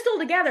 I mean, they're still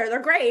together.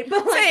 They're great.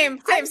 But like,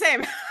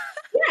 same.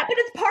 Yeah, but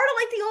it's part of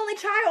like the only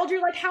child.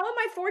 You're like, how am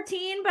I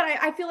 14? But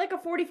I feel like a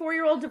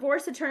 44-year-old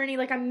divorce attorney.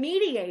 Like I'm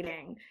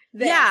mediating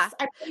this. Yeah,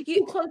 I'm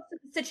too close to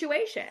the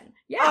situation.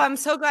 Yeah. Oh, I'm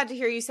so glad to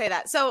hear you say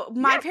that. So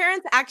my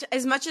parents, actually,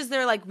 as much as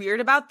they're like weird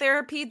about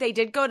therapy, they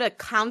did go to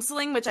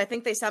counseling, which I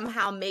think they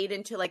somehow made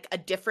into like a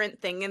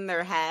different thing in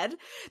their head.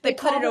 They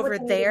put it over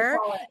there.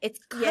 It's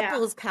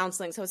couples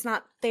counseling, so it's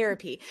not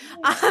therapy.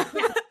 But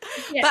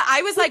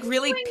I was like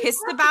really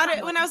pissed about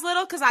it when I was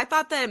little, because I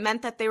thought that it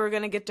meant that they were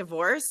going to get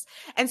divorced.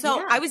 And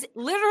so I was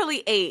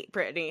literally 8,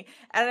 Brittany,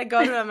 and I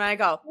go to them and I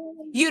go,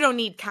 you don't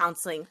need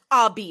counseling.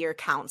 I'll be your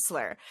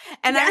counselor.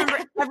 And I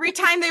remember every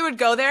time they would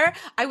go there,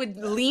 I would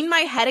lean my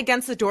head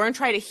against the door and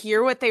try to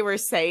hear what they were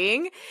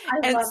saying.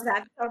 I love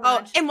that so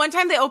much. And one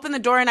time they opened the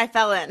door and I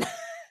fell in.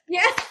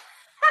 Yeah.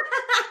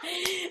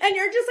 And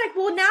you're just like,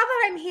 well, now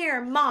that I'm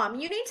here, Mom,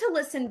 you need to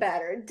listen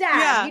better.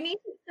 Dad, you need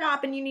to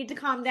stop and you need to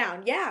calm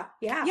down. Yeah.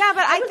 Yeah,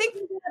 but I think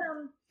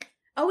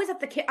I was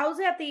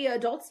at the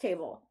adults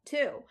table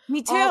too.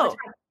 Me too.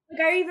 Like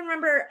I even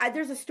remember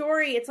there's a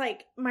story. It's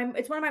like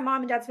it's one of my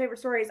mom and dad's favorite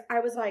stories. I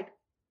was like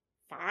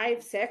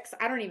 5, 6,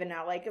 I don't even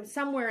know, like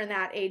somewhere in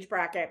that age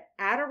bracket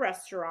at a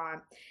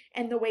restaurant.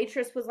 And the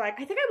waitress was like,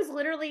 I think I was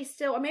literally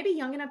still, or maybe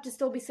young enough to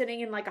still be sitting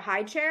in like a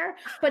high chair,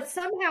 but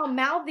somehow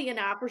mouthy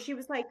enough where she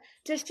was like,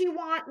 does she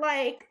want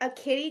like a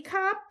kitty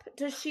cup?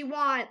 Does she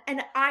want,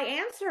 and I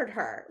answered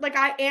her. Like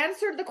I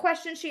answered the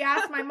question she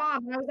asked my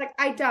mom. And I was like,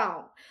 I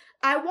don't.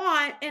 I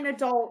want an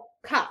adult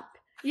cup.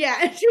 Yeah.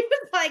 And she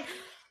was like,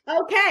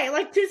 okay.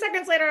 Like 2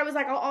 seconds later, I was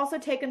like, I'll also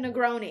take a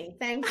Negroni.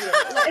 Thank you.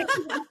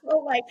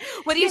 Like,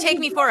 what do you take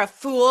me for, a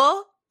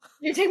fool?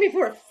 You take me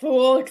for a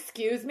fool?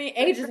 Excuse me.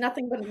 Age is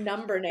nothing but a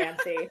number,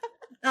 Nancy.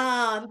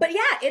 But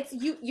yeah, it's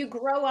you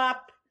grow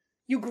up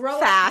You grow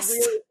fast. up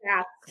really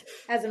fast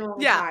as an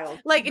only child.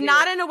 Like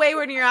not in a way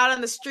when you're out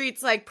on the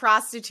streets like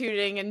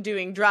prostituting and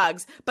doing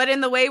drugs, but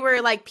in the way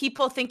where like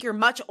people think you're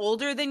much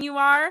older than you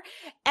are.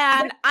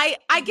 And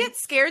I get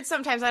scared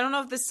sometimes. I don't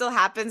know if this still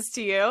happens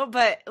to you,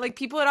 but like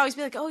people would always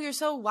be like, "Oh, you're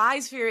so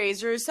wise for your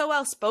age. You're so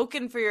well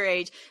spoken for your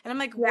age." And I'm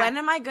like, when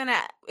am I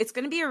it's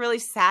going to be a really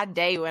sad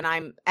day when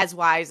I'm as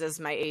wise as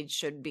my age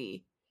should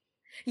be.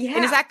 Yeah.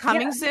 And is that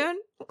coming soon?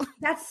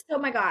 That's, oh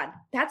my God,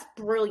 that's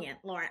brilliant,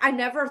 Lauren. I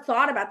never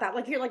thought about that.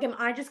 Like, you're like, am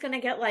I just going to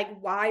get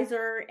like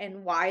wiser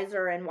and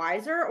wiser and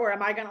wiser? Or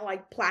am I going to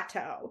like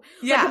plateau?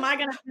 Yeah. Like, am I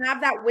going to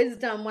have that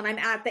wisdom when I'm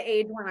at the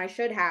age when I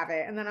should have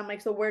it? And then I'm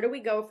like, so where do we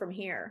go from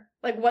here?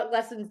 Like, what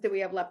lessons do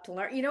we have left to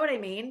learn? You know what I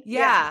mean?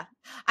 Yeah.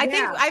 I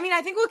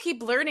think we'll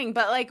keep learning,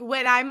 but like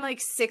when I'm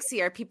like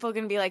 60, are people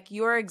going to be like,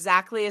 you're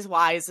exactly as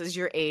wise as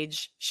your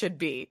age should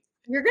be?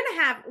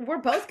 We're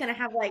both going to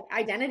have like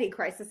identity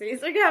crises. We're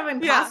going to have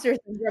imposter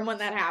syndrome when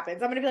that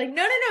happens. I'm going to be like,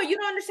 no, you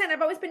don't understand.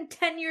 I've always been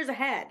 10 years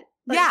ahead.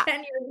 Like 10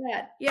 years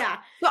ahead. Yeah.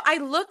 So I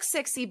look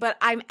 60, but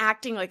I'm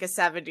acting like a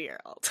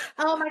 70-year-old.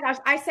 Oh my gosh.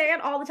 I say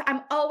it all the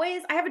time.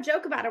 I have a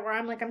joke about it where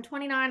I'm like, I'm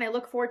 29. I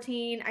look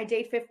 14. I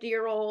date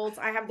 50-year-olds.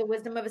 I have the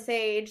wisdom of a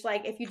sage.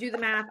 Like, if you do the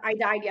math, I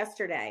died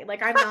yesterday.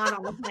 Like, I'm not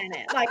on the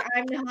planet. Like,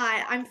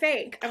 I'm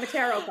fake. I'm a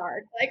tarot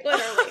card. Like,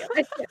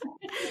 literally.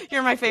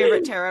 You're my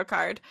favorite tarot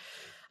card.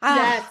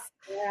 Yes.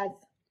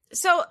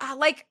 So,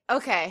 like,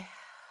 okay.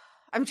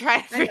 I'm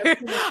trying to figure.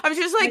 I'm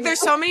just like, there's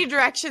so many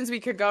directions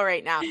we could go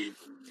right now.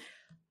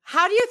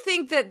 How do you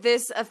think that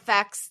this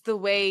affects the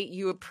way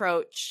you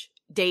approach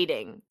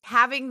dating?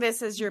 Having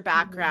this as your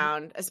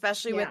background,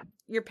 especially with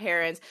your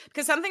parents,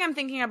 because something I'm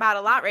thinking about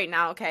a lot right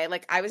now. Okay.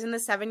 Like, I was in the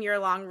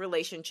 7-year-long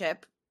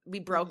relationship. We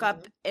broke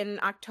up in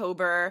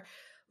October.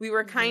 We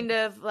were kind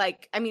of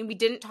like, I mean, we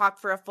didn't talk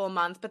for a full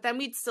month, but then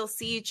we'd still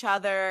see each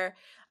other.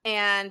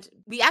 And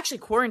we actually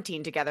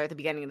quarantined together at the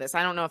beginning of this.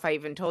 I don't know if I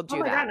even told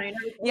you that.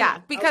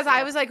 God, because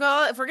I was like,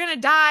 well, if we're going to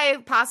die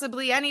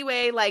possibly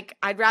anyway, like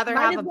I'd rather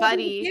have a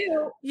buddy.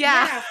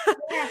 Yeah.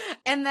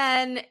 And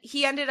then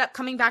he ended up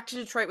coming back to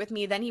Detroit with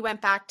me. Then he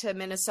went back to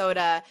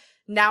Minnesota.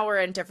 Now we're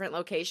in different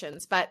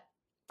locations. But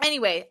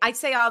anyway, I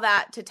say all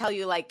that to tell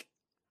you, like,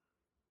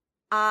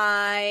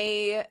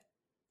 I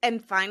am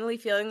finally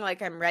feeling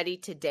like I'm ready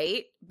to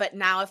date, but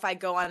now if I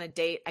go on a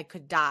date, I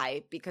could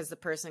die because the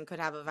person could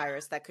have a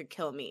virus that could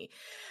kill me.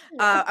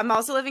 I'm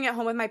also living at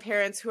home with my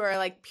parents who are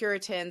like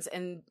Puritans,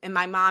 and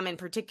my mom in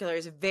particular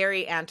is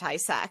very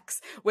anti-sex,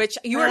 which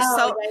you're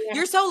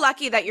so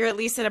lucky that you're at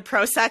least in a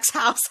pro-sex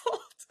household.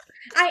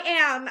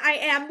 I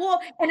am. Well,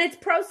 and it's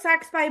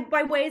pro-sex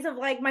by ways of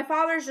like, my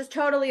father's just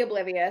totally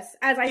oblivious,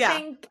 as I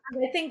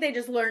think they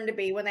just learn to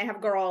be when they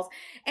have girls.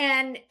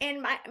 And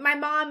my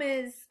mom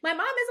is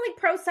like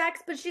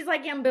pro-sex, but she's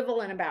like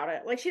ambivalent about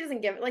it. Like, she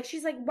doesn't give it. Like,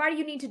 she's like, why do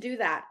you need to do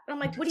that? And I'm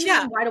like, what do you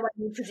mean? Why do I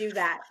need to do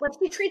that? Like,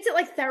 she treats it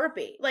like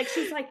therapy. Like,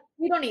 she's like,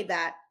 you don't need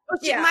that.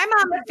 My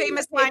mom's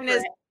famous line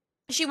is,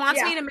 she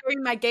wants me to marry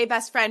my gay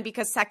best friend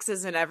because sex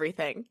isn't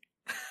everything.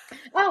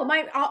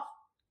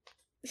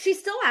 She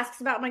still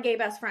asks about my gay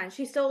best friend.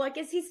 She's still like,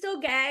 is he still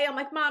gay? I'm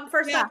like, Mom,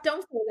 first off,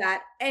 don't say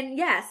that. And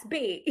yes,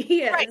 B,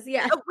 he is. Right.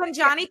 Yeah. When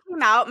Johnny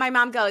came out, my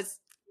mom goes,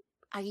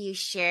 are you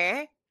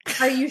sure?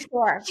 Are you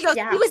sure? She goes,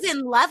 he was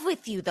in love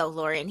with you though,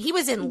 Lauren. He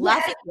was in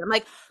love with you. I'm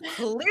like,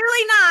 clearly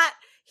not.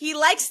 He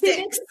likes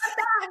sticks.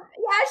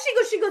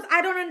 Yeah, she goes,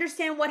 I don't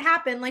understand what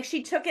happened. Like,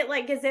 she took it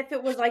like as if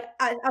it was like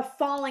a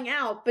falling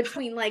out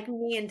between like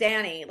me and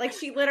Danny. Like,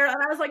 she literally,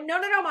 and I was like,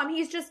 no, Mom,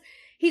 he's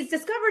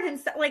discovered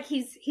himself, like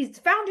he's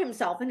found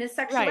himself in his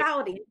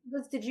sexuality.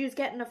 Right. Did you just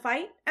get in a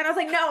fight? And I was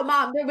like, no,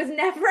 Mom, there was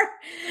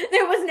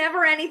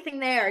never anything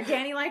there.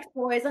 Danny likes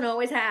boys and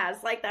always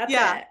has. Like, that's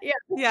it.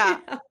 Yeah.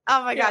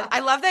 Oh my God. I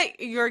love that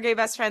your gay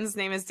best friend's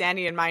name is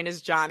Danny and mine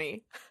is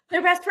Johnny.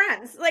 They're best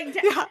friends. Like,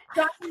 Johnny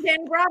and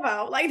Danny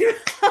Bravo. Like,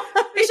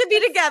 we should be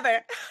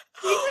together.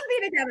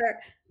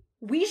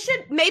 We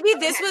should. Maybe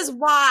this was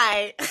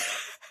why.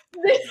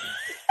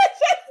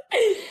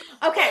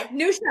 Okay,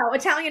 new show,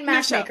 Italian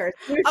Matchmakers.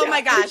 Oh my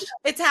gosh,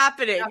 it's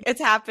happening. Yeah.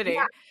 It's happening.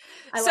 Yeah,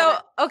 so,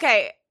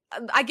 okay,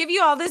 I give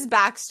you all this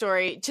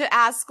backstory to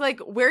ask, like,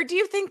 where do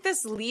you think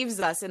this leaves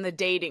us in the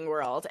dating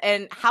world?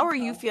 And how are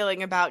you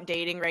feeling about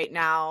dating right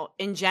now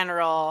in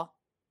general?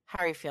 How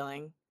are you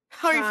feeling?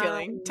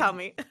 Tell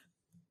me.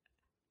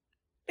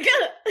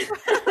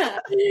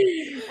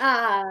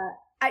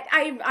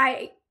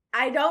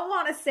 I don't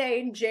want to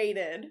say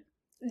jaded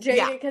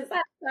because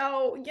that's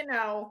so,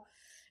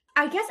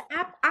 I guess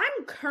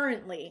I'm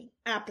currently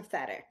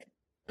apathetic,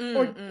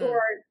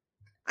 or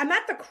I'm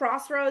at the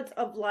crossroads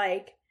of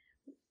like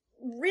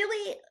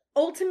really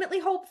ultimately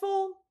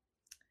hopeful.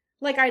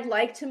 Like, I'd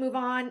like to move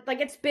on.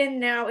 Like,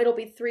 it'll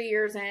be 3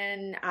 years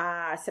in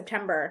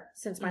September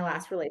since my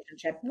last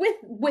relationship,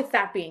 with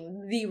that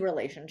being the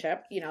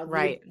relationship,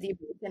 right. the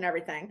and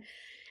everything. And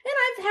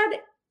I've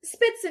had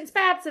spits and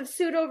spats of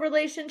pseudo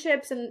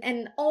relationships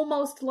and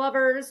almost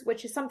lovers,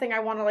 which is something I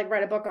want to like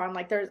write a book on.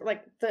 Like, there's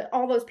like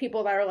all those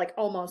people that are like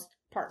almost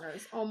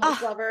partners,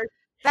 almost lovers.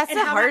 That's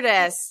the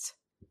hardest.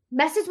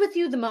 messes with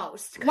you the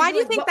most. Why do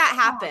you think that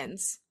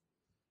happens?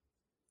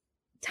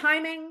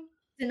 Timing,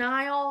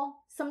 denial,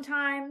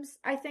 sometimes,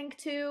 I think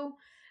too.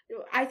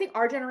 I think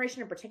our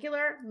generation in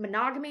particular,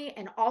 monogamy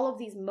and all of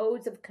these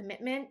modes of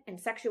commitment and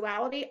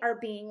sexuality are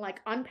being like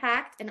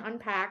unpacked and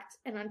unpacked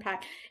and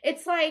unpacked.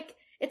 It's like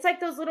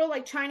those little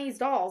like Chinese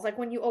dolls. Like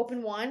when you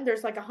open one,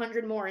 there's like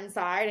 100 more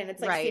inside and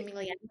it's like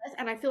seemingly endless.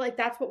 And I feel like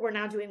that's what we're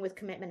now doing with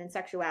commitment and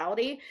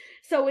sexuality.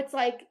 So it's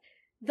like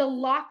the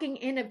locking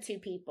in of two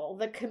people,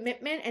 the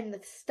commitment and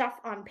the stuff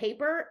on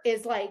paper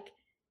is like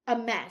a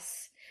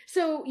mess.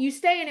 So you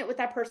stay in it with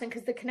that person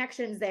because the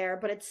connection's there,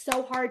 but it's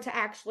so hard to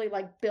actually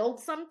like build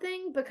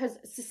something because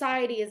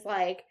society is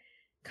like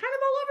kind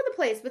of all over the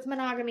place with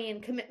monogamy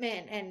and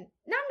commitment, and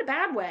not in a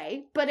bad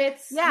way, but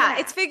it's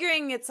it's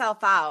figuring itself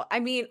out. I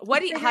mean,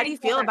 how do you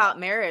feel about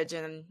marriage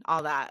and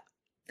all that?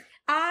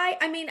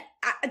 I mean,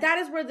 that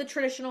is where the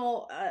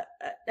traditional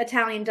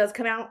Italian does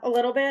come out a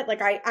little bit.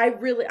 Like I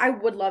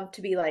would love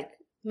to be like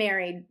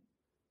married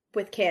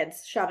with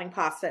kids shoving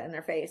pasta in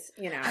their face,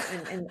 you know,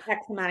 in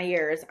X amount of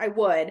years. I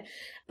would.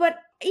 But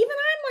even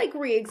I'm like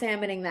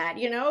re-examining that,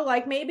 you know,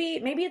 like maybe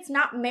it's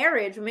not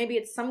marriage, maybe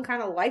it's some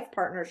kind of life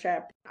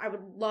partnership. I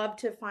would love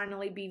to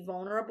finally be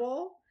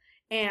vulnerable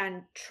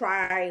and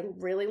try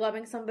really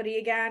loving somebody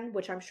again,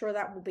 which I'm sure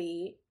that will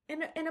be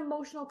an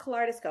emotional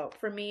kaleidoscope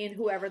for me and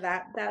whoever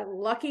that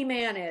lucky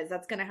man is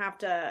that's going to have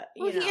to,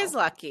 he is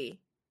lucky.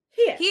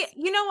 He is.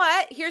 You know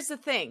what? Here's the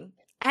thing.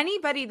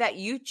 Anybody that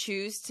you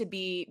choose to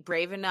be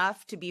brave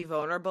enough to be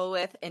vulnerable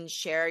with and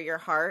share your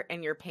heart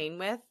and your pain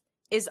with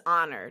is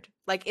honored,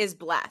 like is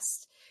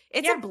blessed.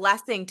 It's a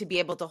blessing to be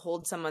able to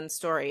hold someone's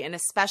story, and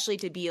especially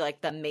to be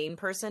like the main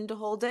person to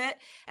hold it.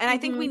 And I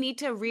think we need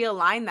to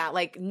realign that.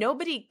 Like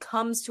nobody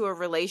comes to a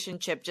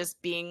relationship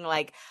just being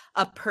like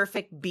a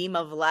perfect beam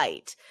of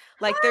light.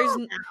 Like there's,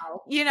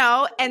 you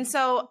know, and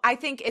so I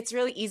think it's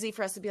really easy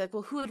for us to be like,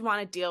 well, who would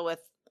want to deal with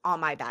all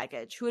my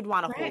baggage? Who would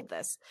want to hold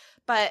this?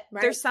 But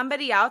there's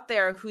somebody out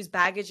there whose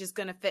baggage is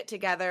going to fit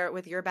together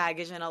with your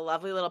baggage in a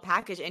lovely little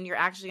package, and you're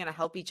actually going to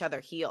help each other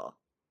heal.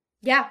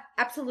 Yeah,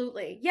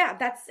 absolutely. Yeah,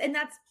 that's,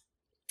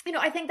 you know,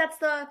 I think that's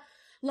the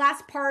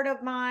last part of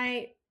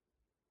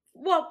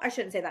well, I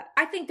shouldn't say that.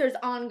 I think there's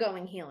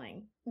ongoing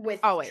healing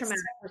with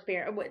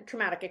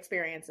traumatic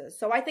experiences.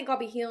 So I think I'll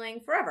be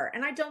healing forever.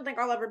 And I don't think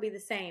I'll ever be the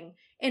same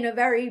in a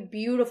very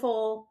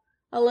beautiful,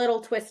 a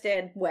little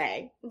twisted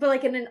way, but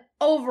like in an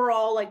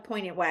overall like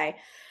poignant way.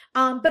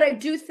 But I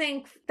do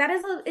think that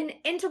is an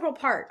integral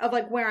part of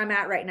like where I'm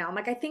at right now. I'm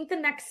like, I think the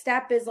next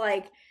step is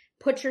like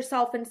put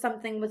yourself in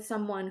something with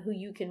someone who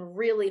you can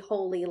really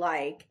wholly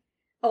like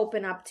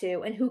open up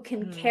to and who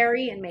can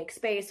carry and make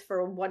space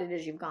for what it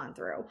is you've gone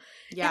through.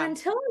 Yeah. And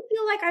until I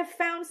feel like I've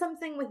found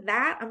something with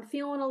that, I'm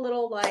feeling a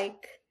little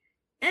like,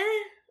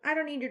 I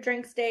don't need your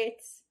drink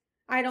dates.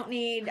 I don't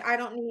need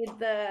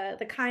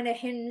the kind of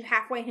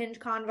halfway hinge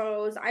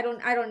convos. I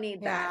don't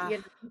need that. You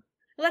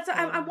know?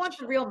 I want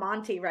the real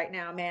Monty right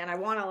now, man. I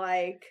want to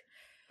like,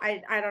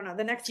 I don't know.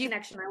 The next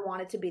connection, I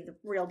want it to be the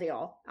real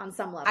deal on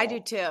some level. I do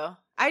too.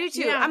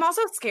 Yeah. I'm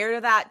also scared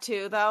of that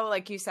too, though.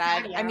 Like you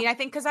said, I mean, I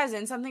think because I was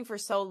in something for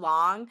so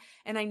long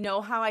and I know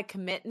how I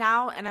commit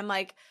now. And I'm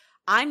like,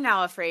 I'm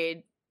now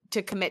afraid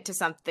to commit to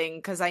something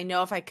because I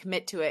know if I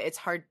commit to it, it's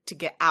hard to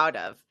get out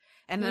of.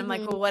 And then I'm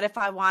like, well, what if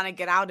I want to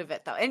get out of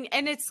it though? And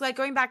it's like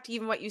going back to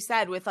even what you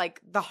said with like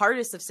the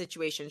hardest of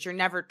situations, you're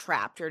never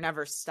trapped, you're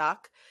never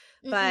stuck.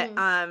 But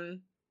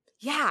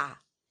yeah,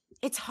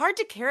 it's hard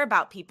to care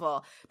about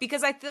people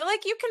because I feel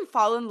like you can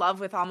fall in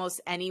love with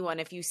almost anyone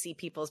if you see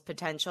people's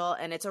potential.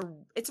 And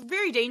it's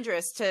very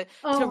dangerous to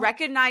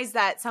recognize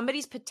that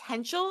somebody's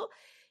potential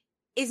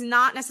is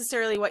not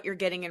necessarily what you're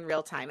getting in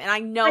real time. And I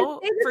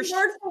know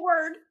word for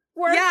word.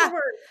 Word for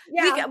word.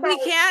 Yeah, we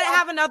can't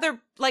have another,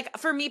 like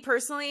for me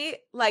personally,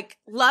 like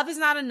love is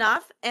not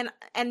enough and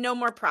no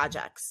more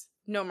projects.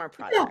 No more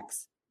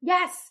projects. No.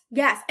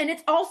 Yes. And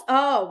it's also,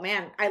 oh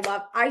man,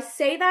 I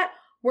say that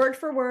word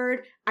for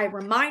word. I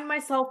remind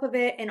myself of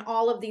it in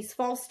all of these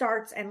false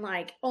starts and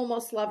like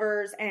almost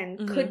lovers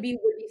and could be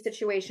would-be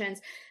situations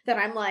that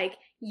I'm like,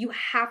 you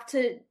have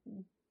to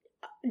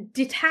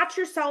detach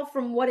yourself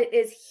from what it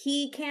is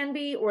he can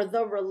be or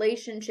the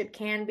relationship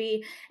can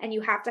be, and you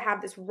have to have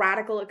this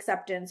radical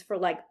acceptance for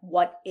like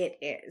what it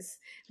is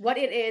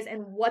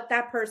and what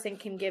that person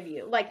can give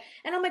you. Like,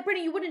 and I'm like,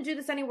 Brittany, you wouldn't do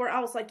this anywhere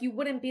else. Like, you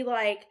wouldn't be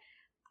like,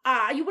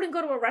 you wouldn't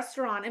go to a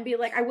restaurant and be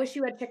like, I wish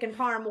you had chicken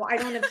parm. Well, I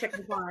don't have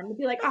chicken parm. You'd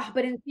be like,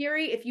 but in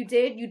theory, if you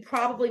did, you'd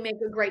probably make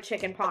a great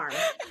chicken parm.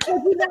 That's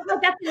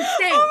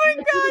insane. Oh my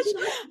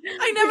gosh.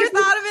 I never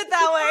thought of it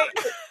that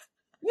way.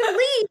 You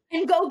leave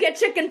and go get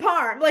chicken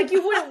parm. Like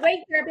you wouldn't wait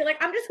there and be like,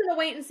 I'm just gonna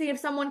wait and see if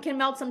someone can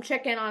melt some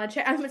chicken on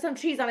some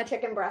cheese on a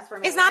chicken breast for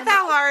me. It's not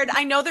that hard.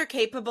 I know they're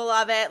capable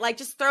of it. Like,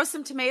 just throw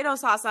some tomato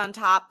sauce on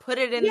top, put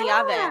it in the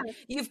oven.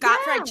 You've got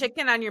fried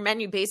chicken on your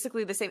menu,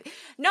 basically the same.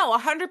 No,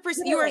 100%.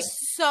 You are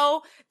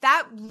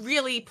that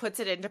really puts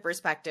it into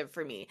perspective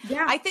for me.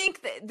 Yeah. I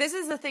think this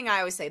is the thing I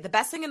always say. The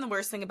best thing and the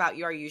worst thing about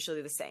you are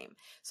usually the same.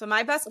 So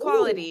my best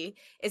quality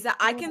is that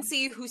I can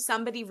see who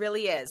somebody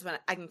really is. When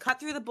I can cut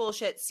through the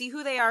bullshit, see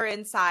who they are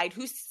inside,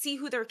 see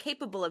who they're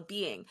capable of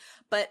being.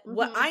 But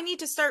what I need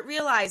to start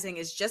realizing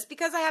is just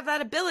because I have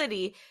that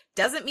ability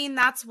doesn't mean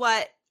that's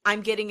what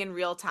I'm getting in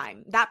real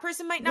time. That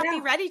person might not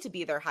be ready to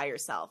be their higher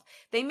self.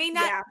 They may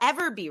not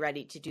ever be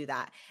ready to do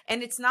that.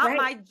 And it's not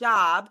my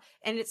job,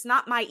 and it's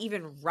not my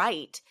even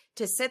right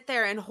to sit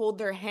there and hold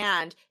their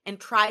hand and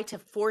try to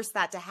force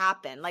that to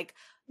happen. Like,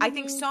 I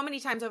think so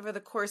many times over the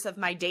course of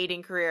my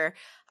dating career,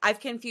 I've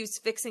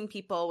confused fixing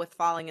people with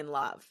falling in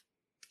love.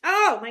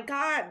 Oh my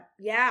God.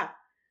 Yeah.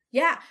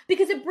 Yeah.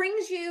 Because it does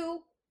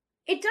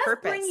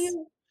bring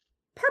you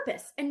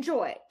purpose and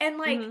joy and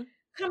like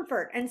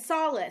comfort and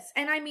solace.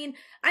 And I mean,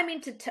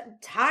 to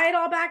tie it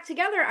all back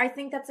together, I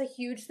think that's a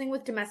huge thing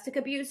with domestic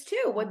abuse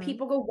too. When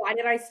people go, why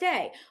did I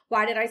stay?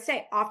 Why did I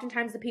stay?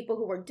 Oftentimes the people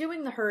who are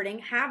doing the hurting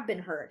have been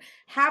hurt,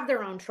 have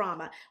their own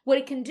trauma. What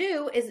it can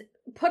do is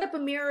put up a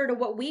mirror to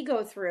what we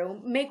go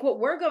through, make what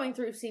we're going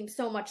through seem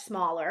so much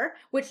smaller,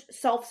 which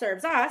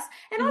self-serves us,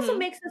 and also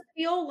makes us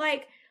feel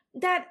like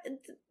that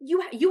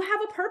you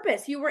have a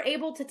purpose. You were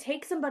able to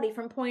take somebody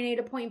from point A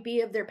to point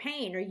B of their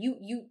pain, or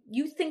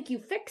you think you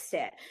fixed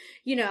it,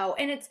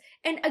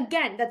 and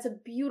again, that's a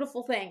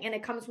beautiful thing, and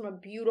it comes from a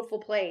beautiful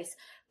place,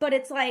 but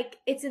it's like,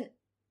 it's an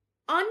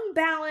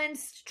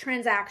unbalanced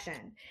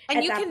transaction.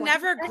 And you can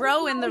never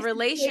grow in the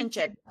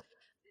relationship.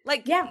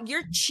 Like,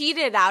 you're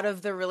cheated out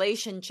of the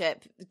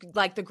relationship,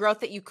 like the growth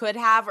that you could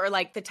have, or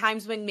like the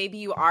times when maybe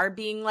you are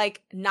being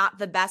like not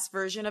the best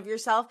version of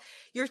yourself.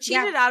 You're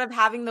cheated out of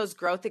having those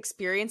growth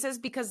experiences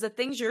because the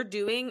things you're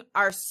doing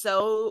are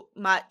so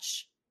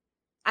much,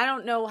 I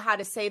don't know how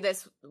to say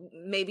this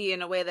maybe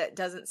in a way that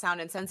doesn't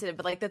sound insensitive,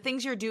 but like the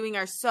things you're doing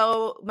are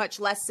so much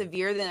less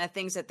severe than the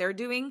things that they're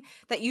doing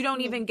that you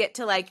don't even get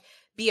to like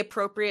be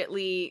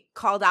appropriately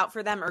called out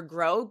for them or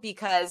grow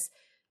because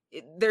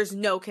there's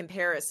no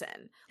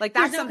comparison. Like,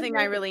 that's something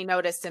I really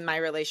noticed in my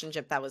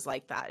relationship that was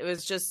like that. It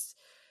was just,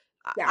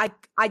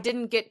 I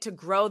didn't get to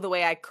grow the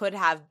way I could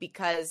have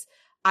because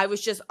I was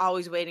just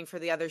always waiting for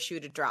the other shoe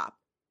to drop.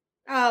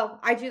 Oh,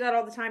 I do that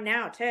all the time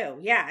now too.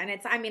 Yeah.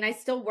 And I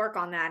still work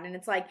on that. And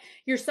it's like,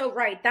 you're so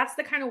right. That's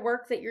the kind of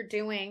work that you're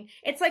doing.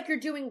 It's like you're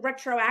doing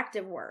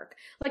retroactive work.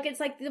 Like, it's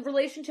like the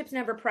relationship's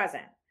never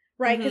present.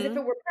 Right? Because if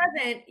it were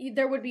present,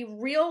 there would be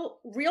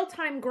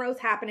real-time growth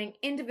happening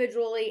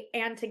individually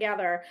and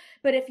together.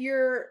 But if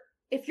you're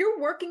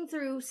working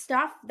through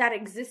stuff that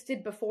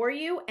existed before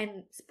you,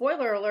 and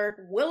spoiler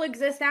alert, will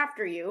exist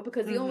after you,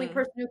 because the only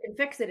person who can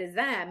fix it is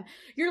them,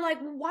 you're like,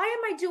 why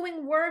am I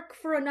doing work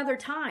for another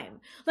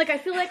time? Like, I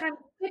feel like I'm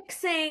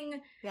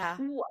fixing,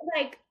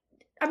 like,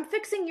 I'm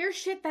fixing your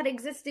shit that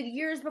existed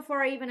years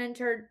before I even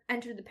entered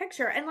the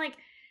picture. And like,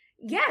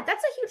 yeah,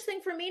 that's a huge thing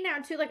for me now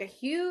too. Like, a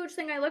huge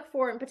thing I look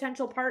for in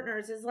potential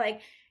partners is like,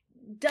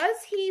 does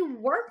he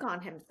work on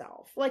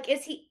himself? Like,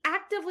 is he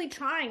actively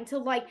trying to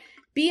like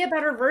be a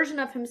better version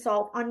of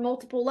himself on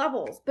multiple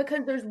levels?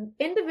 Because there's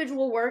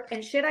individual work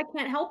and shit I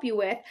can't help you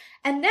with.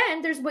 And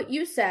then there's what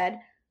you said,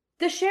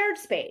 the shared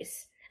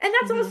space. And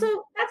that's also,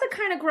 that's a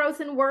kind of growth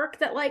and work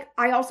that like,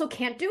 I also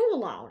can't do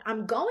alone.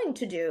 I'm going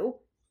to do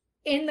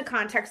in the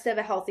context of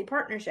a healthy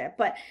partnership.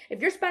 But if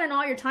you're spending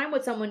all your time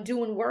with someone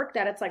doing work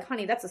that it's like,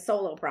 honey, that's a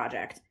solo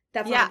project.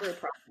 That's not a group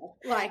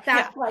project. Like,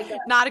 that's like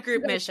not a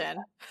group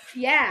mission.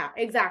 Yeah,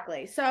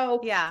 exactly.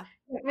 So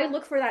I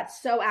look for that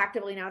so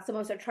actively now. It's the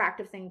most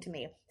attractive thing to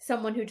me.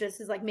 Someone who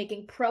just is like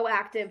making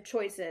proactive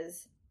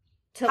choices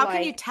to How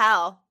can you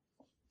tell?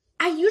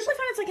 I usually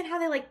find it's like in how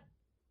they like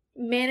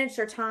manage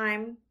their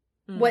time,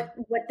 what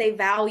they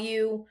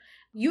value.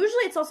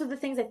 Usually it's also the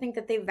things I think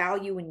that they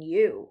value in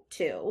you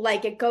too.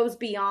 Like, it goes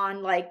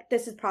beyond like,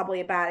 this is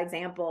probably a bad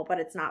example, but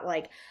it's not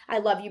like, I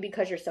love you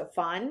because you're so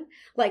fun.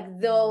 Like,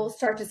 they'll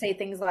start to say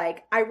things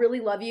like, I really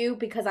love you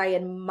because I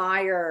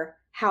admire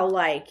how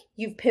like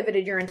you've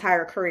pivoted your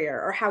entire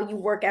career, or how you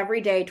work every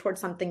day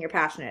towards something you're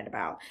passionate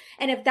about.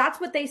 And if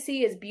that's what they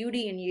see as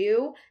beauty in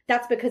you,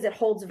 that's because it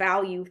holds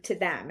value to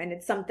them. And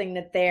it's something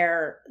that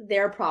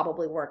they're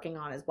probably working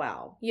on as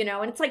well,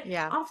 And it's like,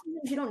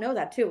 oftentimes you don't know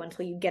that too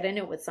until you get in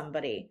it with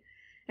somebody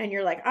and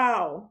you're like,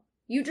 oh,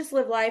 you just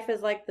live life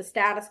as like the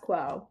status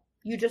quo.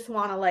 You just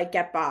want to like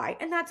get by,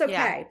 and that's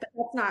okay.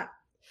 But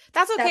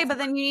that's okay. But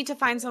then you need to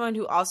find someone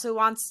who also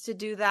wants to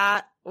do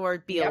that or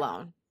be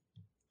alone.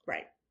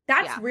 Right.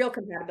 That's real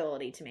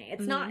compatibility to me.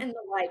 It's not in the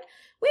like,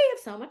 we have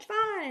so much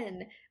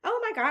fun. Oh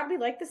my God, we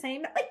like the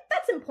same. Like,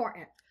 that's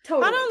important.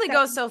 Totally. Fun only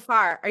goes so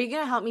far. Are you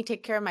going to help me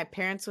take care of my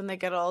parents when they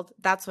get old?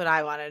 That's what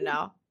I want to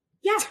know.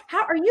 Yeah.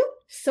 How are you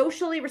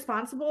socially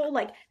responsible?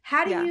 Like,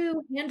 how do Yeah.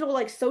 you handle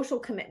like social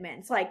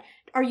commitments? Like,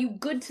 are you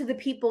good to the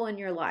people in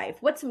your life?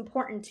 What's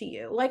important to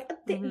you? Like,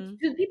 Hmm.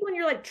 do the people in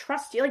your life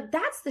trust you? Like,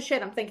 that's the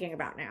shit I'm thinking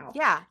about now.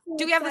 Yeah. So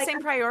Do we it's have the like,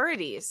 same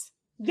priorities?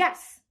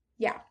 yes,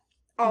 yeah,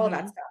 all of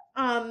that Hmm.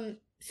 stuff.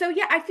 So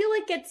yeah, I feel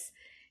like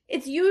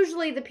it's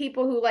usually the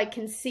people who like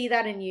can see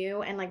that in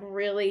you and like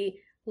really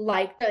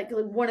like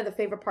one of the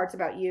favorite parts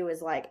about you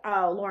is like,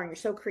 oh, Lauren, you're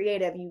so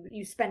creative.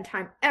 You spend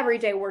time every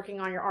day working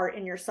on your art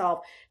and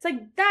yourself. It's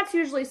like that's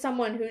usually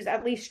someone who's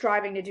at least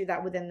striving to do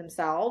that within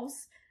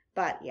themselves.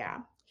 But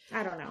yeah,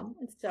 I don't know.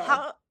 It's still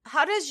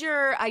How does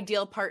your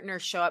ideal partner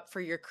show up for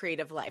your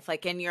creative life?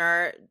 Like in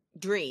your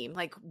dream,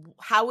 like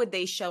how would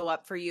they show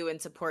up for you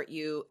and support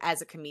you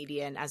as a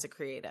comedian, as a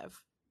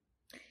creative?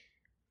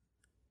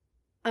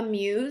 a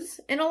muse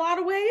in a lot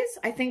of ways.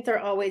 I think they're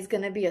always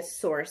going to be a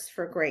source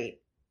for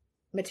great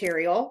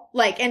material.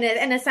 Like in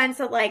a sense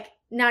that like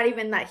not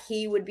even that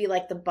he would be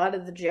like the butt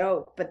of the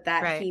joke, but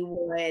that Right. he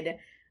would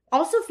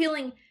also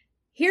feeling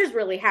here's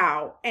really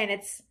how. And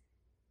it's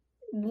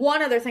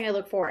one other thing I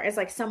look for is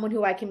like someone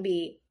who I can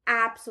be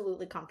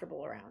absolutely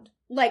comfortable around.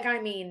 Like I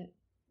mean,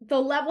 the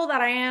level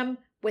that I am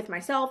with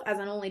myself as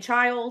an only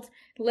child,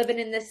 living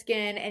in this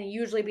skin and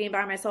usually being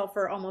by myself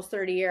for almost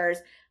 30 years,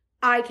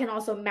 I can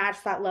also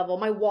match that level.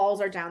 My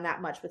walls are down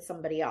that much with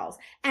somebody else.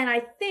 And I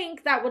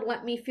think that would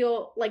let me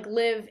feel like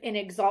live an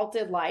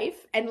exalted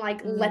life and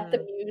like let the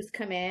Mm. muse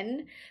come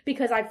in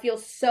because I feel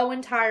so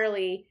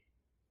entirely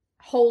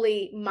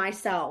wholly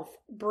myself,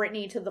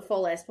 Brittany to the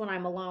fullest when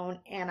I'm alone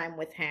and I'm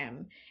with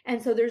him.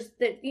 And so there's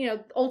the,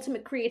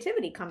 ultimate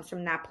creativity comes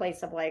from that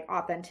place of like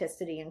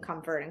authenticity and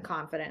comfort and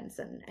confidence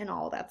and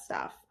all that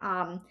stuff.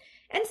 And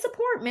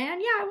support,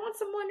 man. Yeah, I want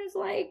someone who's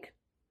like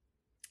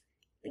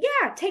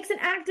yeah, takes an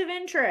active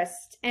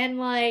interest and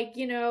like,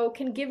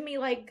 can give me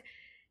like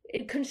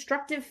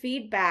constructive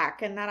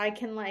feedback and that I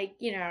can like,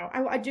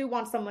 I do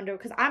want someone to,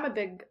 because I'm a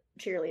big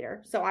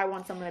cheerleader. So I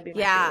want someone to be my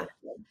Yeah.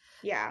 cheerleader.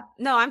 Yeah.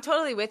 No, I'm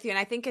totally with you. And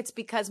I think it's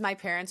because my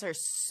parents are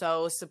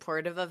so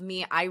supportive of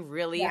me. I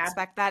really Yeah.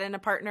 expect that in a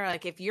partner.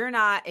 Like if you're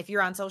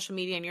on social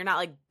media and you're not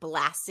like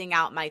blasting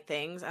out my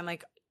things, I'm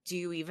like, do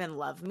you even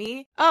love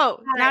me? Oh,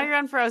 now Hi. you're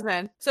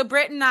unfrozen. So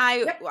Britt and I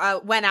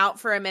Yep. went out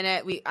for a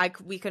minute. We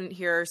couldn't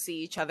hear or see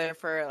each other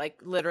for like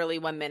literally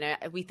 1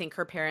 minute. We think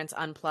her parents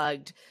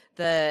unplugged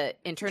the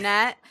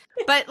internet.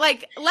 But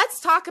like,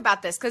 let's talk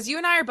about this because you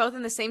and I are both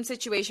in the same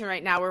situation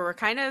right now where we're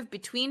kind of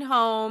between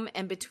home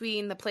and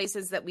between the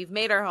places that we've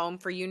made our home.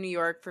 For you, New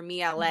York, for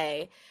me,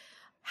 LA.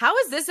 How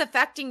is this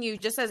affecting you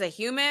just as a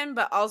human,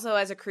 but also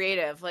as a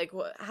creative? Like,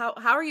 how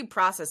are you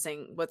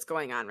processing what's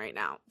going on right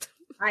now?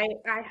 I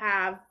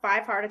have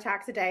 5 heart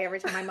attacks a day every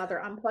time my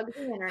mother unplugs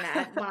the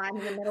internet when I'm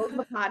in the middle of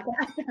a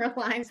podcast or a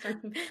live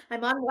stream.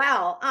 I'm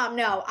unwell.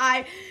 No,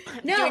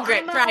 Doing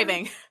great, I'm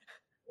thriving.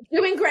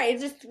 doing great.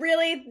 Just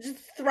really just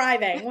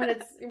thriving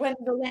when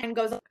the land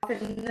goes off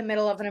in the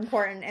middle of an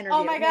important Oh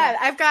interview. my No, God,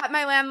 I've got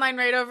my landline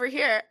right over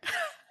here.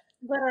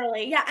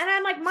 literally. Yeah, and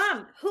I'm like,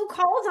 "Mom, who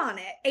calls on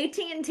it?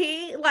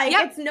 AT&T? Like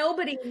Yep. it's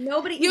nobody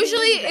even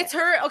Usually uses it." it's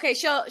her. Okay,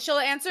 she'll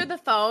answer the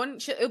phone.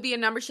 It'll be a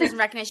number she doesn't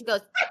recognize. She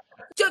goes,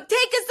 "Take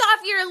us off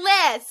your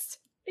list."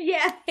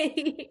 Yeah.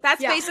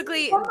 That's Yeah.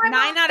 basically Well, my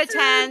 9 out of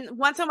 10.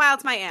 Once in a while,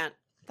 it's my aunt.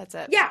 That's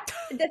it. yeah,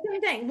 the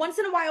same thing. Once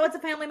in a while, it's a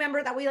family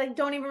member that we like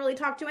don't even really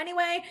talk to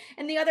anyway.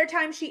 And the other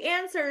time she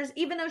answers,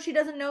 even though she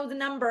doesn't know the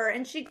number,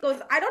 and she goes,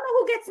 "I don't know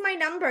who gets my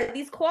number.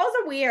 These calls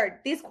are weird.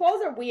 These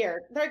calls are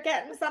weird. They're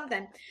getting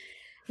something."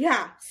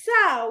 Yeah.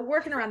 So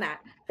working around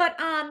that. But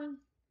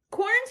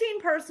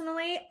quarantine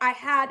personally, I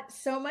had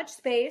so much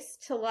space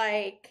to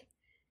like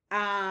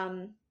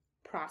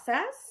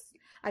process.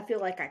 I feel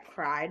like I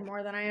cried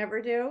more than I ever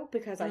do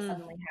because I Mm,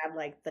 suddenly had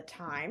like the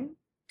time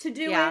to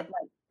do yeah, it.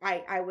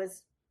 Like I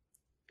was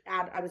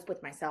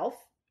with myself,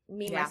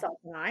 me, yeah. myself,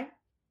 and I.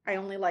 I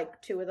only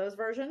like two of those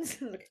versions.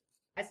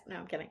 No,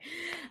 I'm kidding.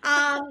 So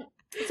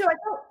I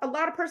felt a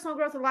lot of personal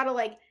growth, a lot of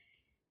like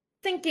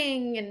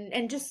thinking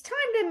and just time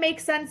to make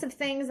sense of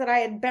things that I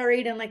had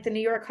buried in like the New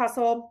York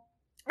hustle.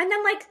 And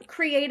then like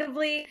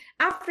creatively,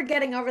 after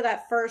getting over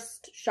that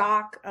first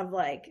shock of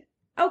like,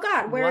 oh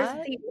God, where's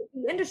What?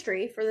 the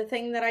industry for the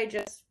thing that I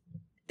just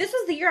this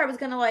was the year I was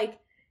gonna like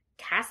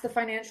cast the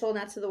financial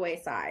nets to the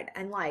wayside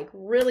and like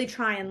really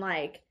try and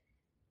like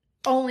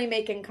only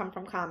make income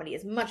from comedy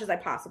as much as I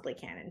possibly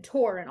can and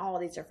tour and all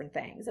of these different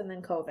things and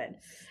then COVID.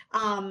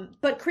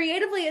 But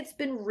creatively it's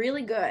been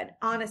really good,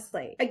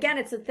 honestly. Again,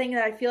 it's a thing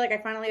that I feel like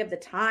I finally have the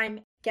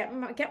time get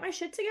my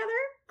shit together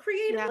Yeah.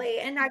 creatively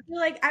and I feel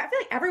like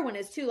everyone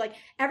is too. Like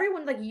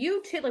everyone like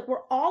you too, like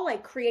we're all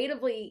like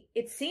creatively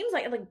it seems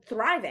like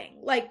thriving.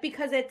 Like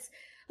because it's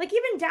like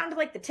even down to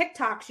like the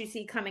TikToks you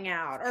see coming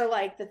out or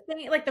like the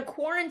thing like the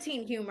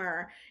quarantine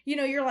humor,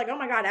 you're like, oh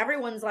my God,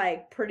 everyone's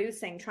like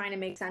producing, trying to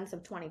make sense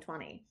of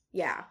 2020.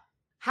 Yeah.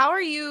 How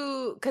are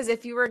you? Because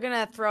if you were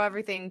gonna throw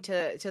everything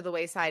to the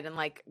wayside and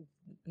like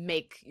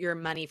make your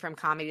money from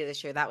comedy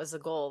this year, that was the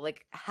goal.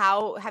 Like,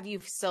 how have you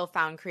still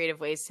found creative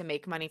ways to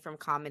make money from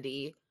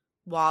comedy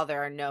while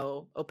there are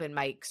no open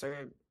mics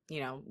or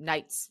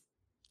nights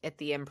at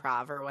the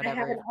Improv or I have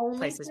whatever an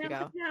places you OnlyFans go.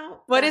 account.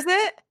 What is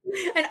it?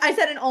 And I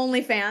said an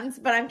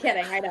OnlyFans, but I'm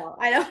kidding. I know.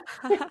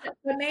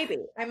 But maybe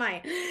I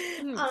might.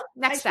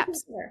 Next I should steps.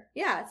 consider.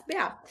 Yeah.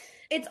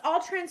 It's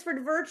all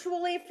transferred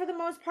virtually for the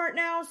most part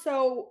now.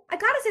 So I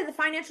gotta say the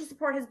financial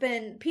support has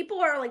been, people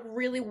are like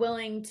really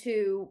willing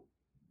to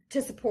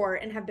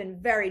support and have been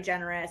very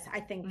generous. I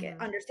think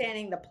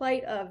understanding the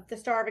plight of the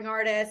starving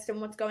artist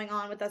and what's going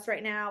on with us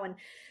right now, and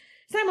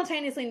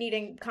simultaneously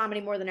needing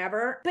comedy more than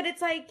ever. But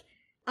it's like,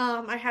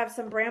 I have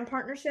some brand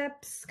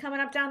partnerships coming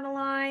up down the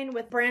line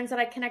with brands that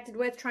I connected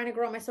with, trying to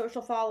grow my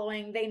social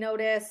following. They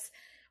notice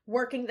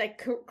working,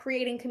 like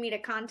creating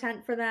comedic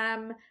content for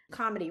them,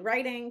 comedy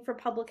writing for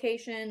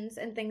publications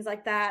and things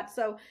like that.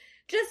 So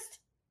just,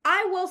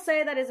 I will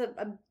say that is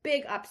a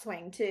big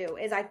upswing too,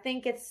 is I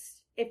think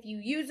it's, if you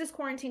use this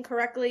quarantine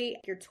correctly,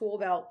 your tool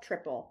belt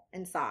triple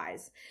in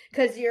size,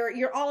 because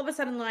you're all of a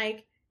sudden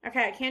like,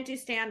 okay, I can't do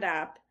stand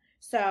up.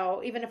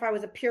 So even if I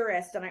was a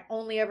purist and I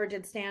only ever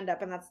did stand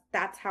up, and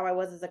that's how I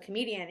was as a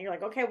comedian, you're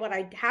like, okay, well,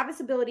 I have this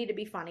ability to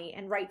be funny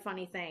and write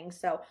funny things.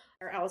 So,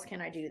 or else can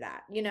I do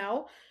that? You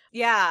know?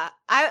 Yeah.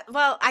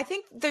 I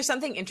think there's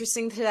something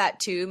interesting to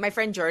that too. My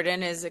friend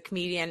Jordan is a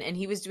comedian, and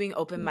he was doing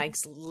open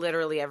mics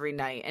literally every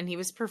night, and he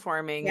was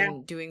performing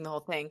and doing the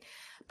whole thing.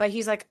 But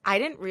he's like, I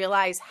didn't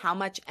realize how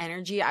much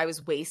energy I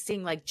was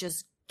wasting, like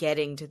just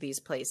getting to these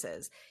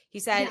places. He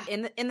said,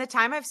 in the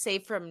time I've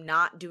saved from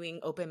not doing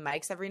open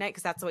mics every night,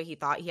 because that's the way he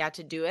thought he had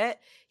to do it,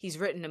 he's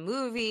written a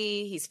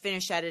movie, he's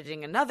finished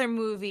editing another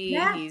movie,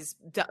 he's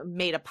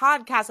made a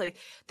podcast. Like,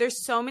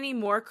 there's so many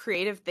more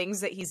creative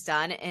things that he's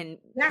done and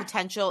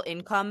potential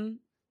income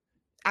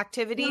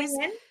activities.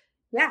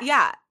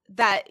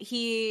 That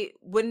he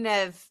wouldn't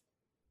have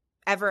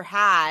ever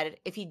had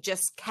if he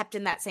just kept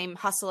in that same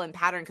hustle and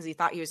pattern because he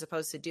thought he was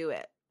supposed to do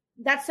it.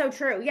 That's so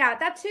true. Yeah,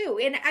 that too.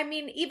 And I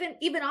mean,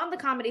 even on the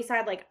comedy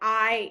side, like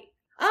I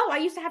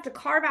used to have to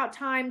carve out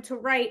time to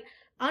write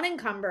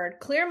unencumbered,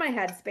 clear my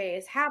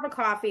headspace, have a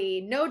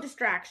coffee, no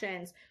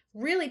distractions,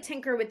 really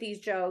tinker with these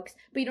jokes,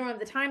 but you don't have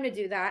the time to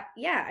do that.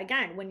 Yeah,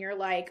 again, when you're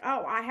like,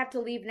 oh, I have to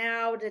leave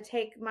now to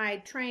take my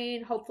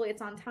train, hopefully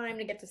it's on time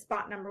to get to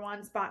spot number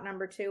 1, spot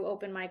number 2,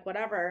 open mic,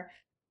 whatever.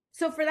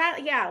 So for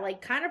that, yeah,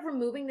 like kind of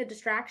removing the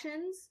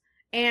distractions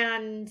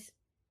and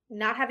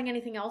not having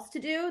anything else to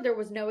do, there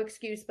was no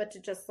excuse but to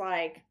just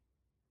like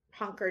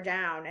hunker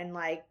down and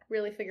like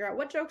really figure out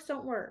what jokes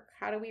don't work.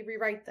 How do we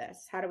rewrite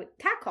this? How do we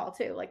catcall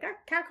too? Like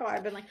that catcall,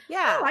 I've been like,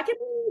 oh, I can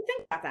really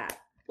think about that.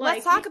 Like,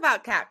 let's talk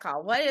about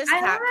catcall. What is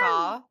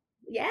catcall?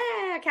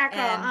 Yeah, catcall.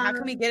 And how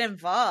can we get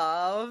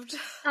involved?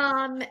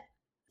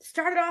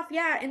 Started off,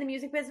 in the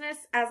music business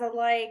as a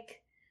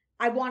like,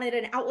 I wanted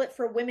an outlet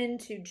for women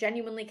to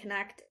genuinely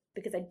connect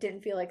because I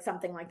didn't feel like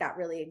something like that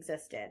really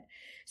existed.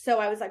 So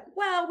I was like,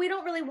 well, we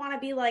don't really want to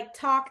be like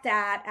talked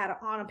at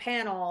on a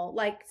panel.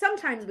 Like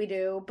sometimes we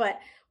do, but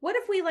what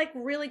if we like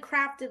really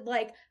crafted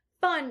like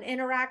fun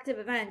interactive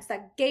events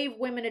that gave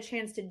women a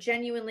chance to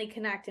genuinely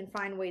connect and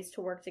find ways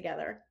to work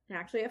together and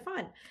actually have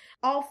fun.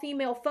 All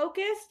female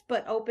focused,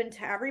 but open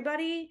to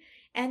everybody.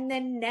 And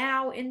then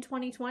now in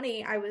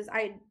 2020,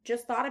 I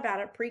just thought about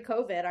it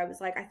pre-COVID. I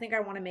was like, I think I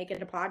want to make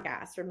it a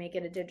podcast or make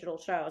it a digital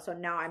show. So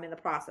now I'm in the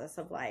process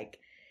of like,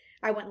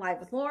 I went live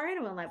with Lauren.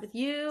 I went live with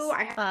you.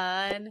 I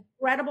had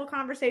incredible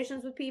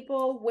conversations with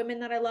people, women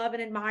that I love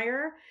and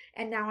admire.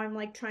 And now I'm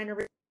like trying to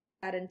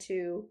that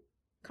into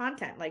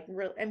content, like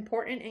real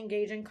important,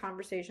 engaging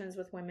conversations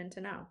with women to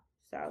know.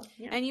 So,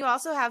 yeah. And you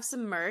also have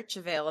some merch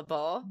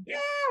available. Yeah,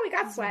 we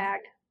got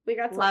swag.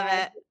 Love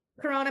it.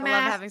 Corona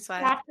masks,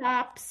 crop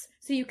tops,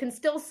 so you can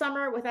still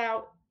summer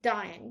without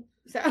dying.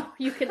 So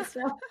you can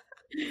still,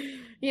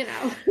 you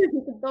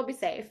can still be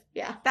safe.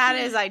 Yeah. That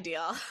is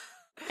ideal.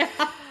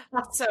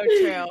 So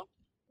true.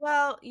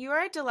 Well, you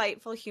are a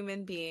delightful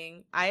human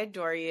being. I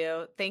adore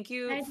you. Thank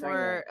you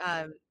for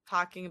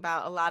talking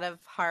about a lot of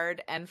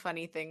hard and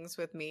funny things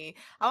with me.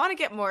 I want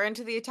to get more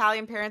into the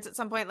Italian parents at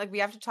some point. Like, we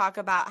have to talk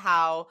about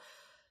how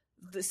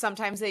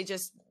sometimes they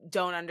just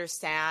don't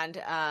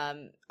understand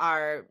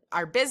our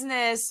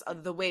business,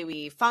 the way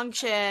we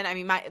function. I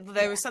mean,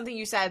 there was something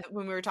you said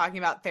when we were talking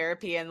about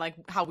therapy and like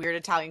how weird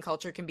Italian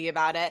culture can be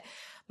about it.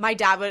 My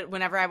dad would,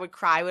 whenever I would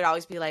cry, would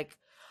always be like,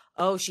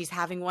 oh, she's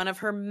having one of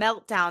her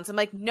meltdowns. I'm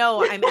like,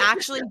 no, I'm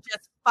actually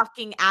just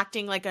fucking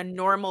acting like a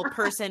normal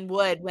person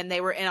would when they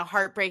were in a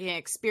heartbreaking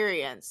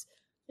experience.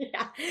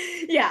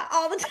 Yeah,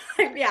 all the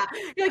time. Yeah.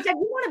 You're like, you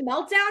want a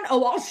meltdown?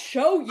 Oh, I'll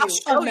show you a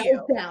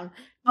meltdown.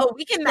 Oh,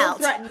 we can melt.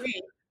 Threaten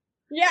me.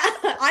 Yeah,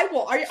 I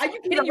will. Are you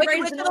kidding me?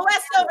 Wait to the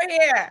west over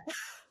here.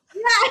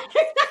 Yeah,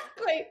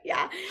 exactly.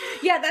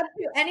 Yeah, that's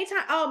true.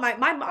 Anytime. Oh,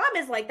 my mom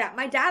is like that.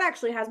 My dad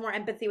actually has more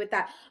empathy with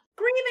that.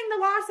 Grieving the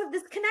loss of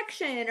this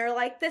connection or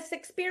like this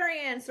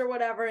experience or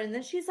whatever. And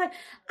then she's like,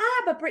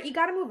 but Britt, you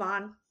got to move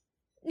on.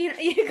 You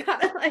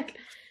got to like,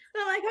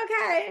 I'm like,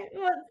 okay,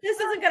 well, this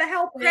isn't going to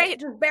help.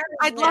 Great.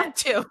 I'd love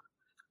to.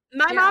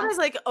 My Yeah. mom is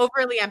like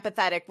overly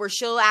empathetic where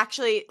she'll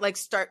actually like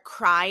start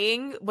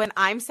crying when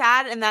I'm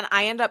sad and then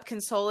I end up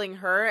consoling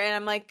her and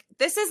I'm like,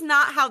 this is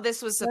not how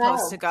this was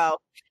supposed to No. go.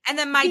 And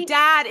then my See,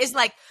 dad is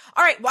like,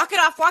 all right, walk it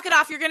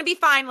off. You're going to be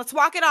fine. Let's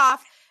walk it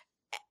off.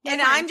 you're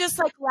And fine. I'm just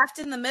like left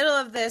in the middle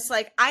of this.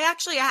 Like I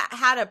actually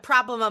had a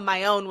problem of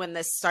my own when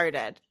this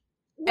started.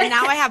 And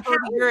now I have both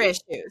of your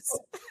issues.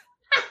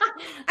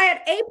 I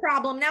had a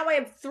problem. Now I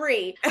have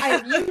three. I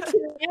have you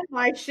two and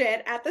my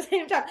shit at the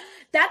same time.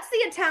 That's the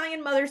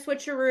Italian mother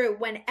switcheroo.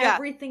 When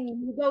everything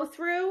you go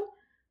through,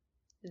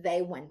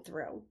 they went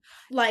through.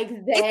 Like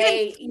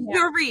it's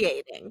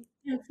infuriating.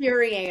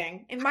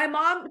 Infuriating. And my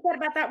mom said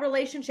about that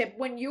relationship,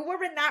 when you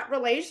were in that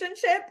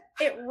relationship,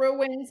 it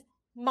ruins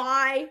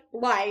my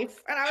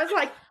life. And I was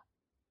like,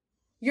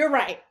 you're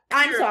right.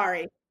 I'm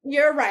sorry.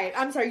 You're right.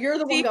 I'm sorry. You're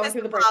the one going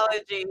through the breakup.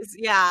 Apologies.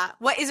 Yeah.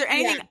 What is there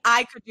anything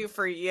I could do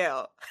for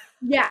you?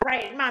 Yeah,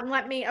 right. Mom,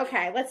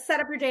 let's set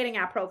up your dating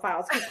app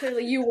profiles because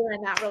clearly you were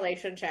in that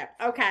relationship.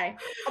 Okay.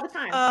 All the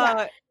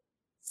time.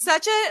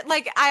 Such a,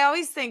 like, I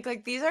always think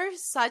like these are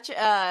such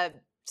a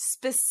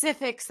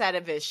specific set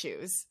of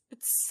issues.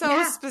 It's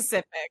so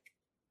specific.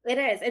 It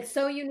is. It's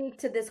so unique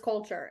to this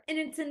culture. And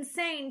it's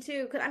insane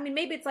too. Cause I mean,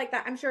 maybe it's like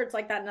that. I'm sure it's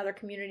like that in other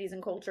communities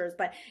and cultures,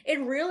 but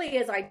it really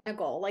is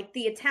identical. Like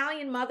the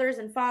Italian mothers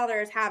and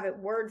fathers have it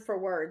word for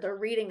word. They're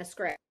reading a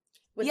script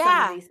with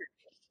some of these things.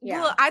 Yeah.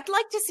 Well, I'd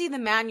like to see the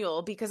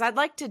manual because I'd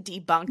like to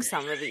debunk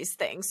some of these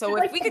things. So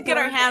if we could get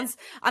our hands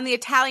on the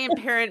Italian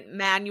parent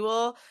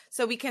manual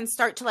so we can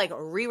start to like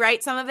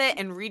rewrite some of it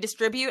and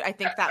redistribute, I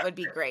think that would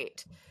be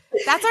great.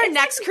 That's our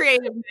next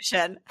creative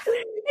mission.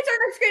 It's our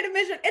next creative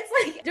mission.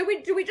 It's like, do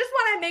we just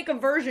want to make a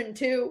version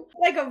 2?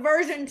 Like a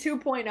version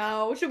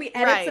 2.0? Should we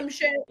edit some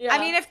shit? Yeah. I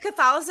mean, if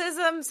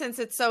Catholicism, since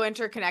it's so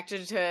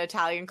interconnected to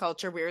Italian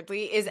culture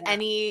weirdly, is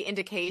any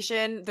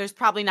indication, there's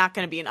probably not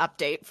going to be an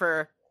update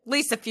for at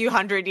least a few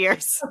hundred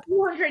years. A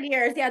few hundred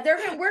years. Yeah, we're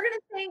going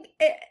to think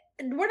it,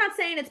 we're not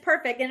saying it's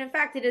perfect, and in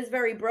fact it is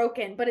very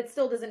broken, but it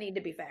still doesn't need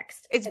to be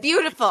fixed. It's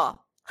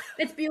beautiful.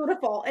 It's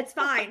beautiful. It's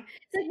fine.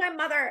 It's like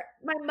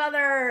my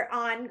mother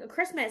on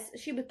Christmas,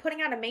 she was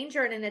putting out a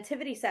manger and a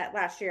nativity set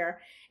last year,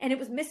 and it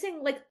was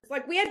missing like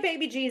we had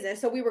baby Jesus,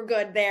 so we were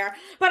good there,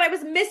 but I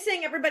was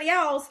missing everybody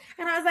else,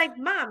 and I was like,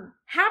 Mom,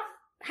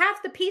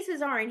 half the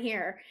pieces are in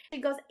here. She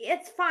goes,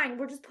 it's fine.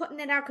 We're just putting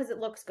it out because it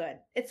looks good.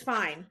 It's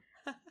fine.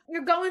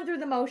 You're going through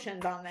the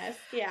motions on this.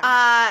 Yeah.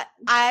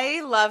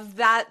 I love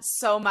that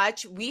so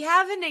much. We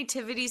have a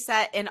nativity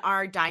set in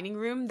our dining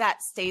room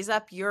that stays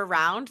up year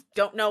round.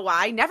 Don't know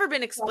why. Never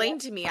been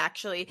explained to me,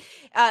 actually.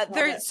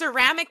 There's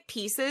ceramic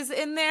pieces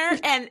in there,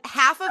 and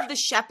half of the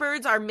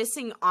shepherds are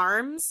missing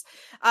arms.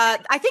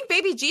 I think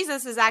baby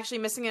Jesus is actually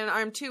missing an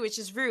arm too, which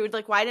is rude.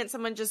 Like, why didn't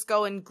someone just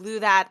go and glue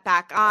that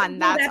back on?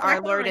 That's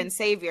our Lord and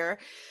Savior.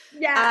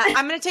 Yeah.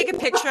 I'm going to take a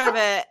picture of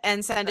it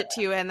and send it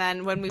to you. And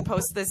then when we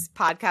post this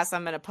podcast,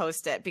 I'm going to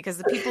post it because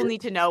the people need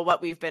to know what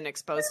we've been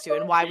exposed to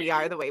and why we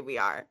are the way we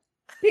are.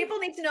 People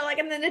need to know, like,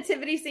 and the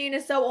nativity scene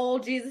is so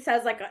old. Jesus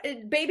has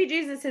baby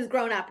Jesus has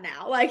grown up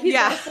now. Like, he's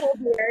got a full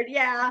beard.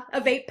 Yeah. A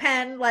vape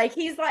pen. Like,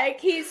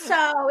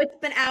 it's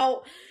been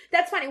out.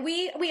 That's funny.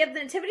 We have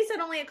the nativity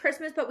set only at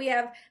Christmas, but we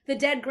have the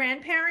dead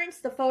grandparents.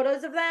 The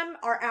photos of them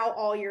are out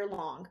all year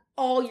long.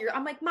 All year.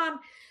 I'm like,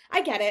 Mom,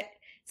 I get it.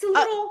 It's a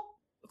little...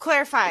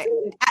 Clarify,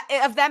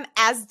 of them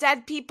as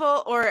dead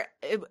people or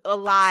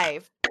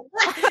alive?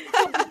 I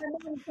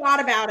thought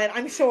about it,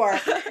 I'm sure.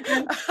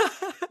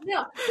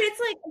 No, it's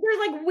like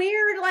there's like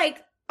weird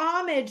like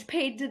homage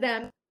paid to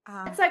them.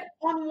 It's like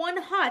on one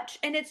hutch,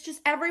 and it's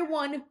just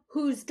everyone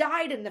who's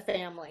died in the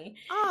family.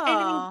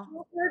 And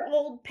these weird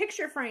old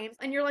picture frames,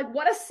 and you're like,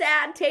 what a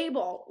sad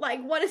table.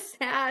 Like, what a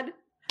sad...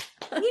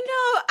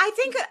 I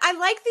think I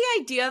like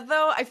the idea,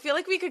 though. I feel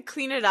like we could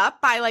clean it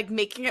up by like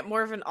making it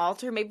more of an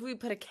altar. Maybe we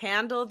put a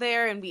candle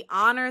there and we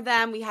honor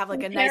them. We have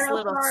like a nice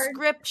little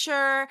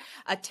scripture,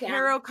 a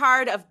tarot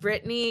card of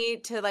Brittany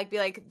to like be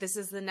like, this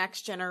is the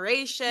next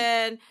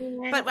generation.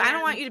 But I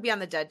don't want you to be on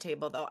the dead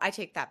table, though. I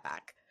take that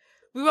back.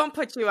 We won't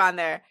put you on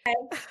there.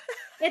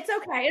 It's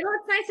okay. It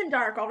looks nice and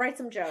dark. I'll write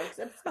some jokes.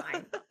 It's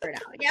fine for now.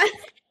 Yeah.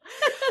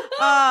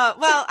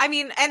 Well, I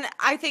mean, and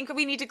I think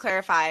we need to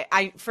clarify.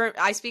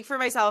 I speak for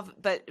myself,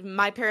 but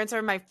my parents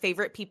are my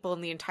favorite people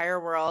in the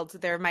entire world.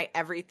 They're my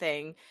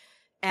everything.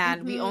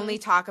 And we only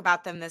talk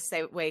about them this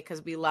way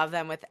because we love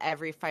them with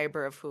every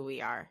fiber of who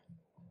we are.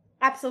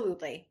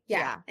 Absolutely.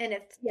 Yeah. And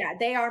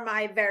they are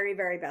my very,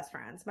 very best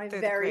friends. My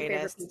very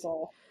favorite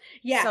people.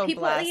 Yeah. So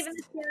people, blessed. even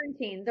the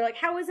parenting, they're like,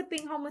 how is it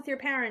being home with your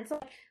parents?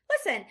 Like,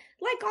 listen,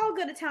 like all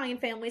good Italian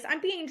families,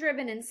 I'm being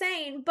driven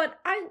insane, but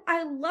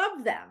I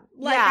love them.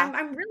 Like,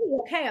 I'm really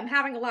okay. I'm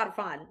having a lot of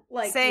fun.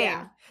 Like,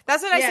 same.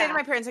 That's what I say to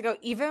my parents. I go,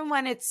 even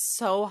when it's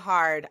so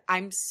hard,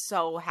 I'm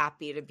so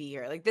happy to be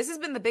here. Like, this has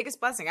been the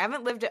biggest blessing. I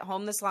haven't lived at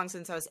home this long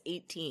since I was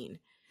 18.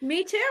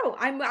 Me too.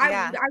 I was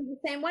the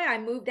same way. I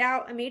moved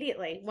out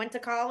immediately, went to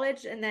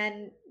college, and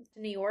then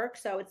to New York.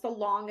 So it's the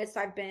longest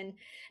I've been,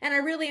 and I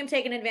really am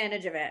taking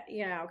advantage of it,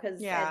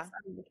 because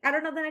I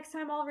don't know the next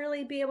time I'll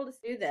really be able to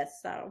do this.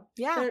 So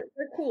yeah,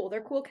 they're cool.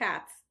 They're cool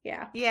cats.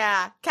 Yeah.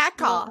 Yeah. Cat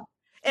call.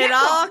 Yeah. It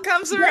all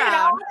comes around. It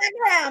all comes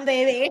around,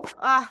 baby.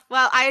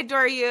 Well, I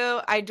adore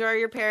you. I adore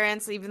your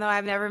parents, even though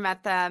I've never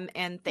met them.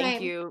 And thank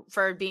Same. you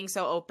for being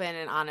so open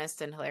and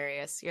honest and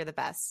hilarious. You're the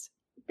best.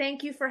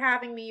 Thank you for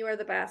having me. You are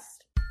the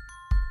best.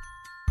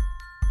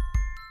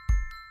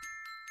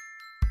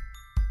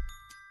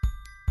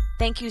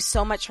 Thank you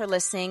so much for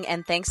listening,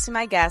 and thanks to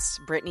my guest,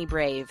 Brittany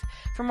Brave.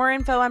 For more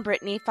info on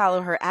Brittany,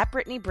 follow her at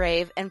Brittany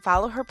Brave and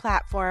follow her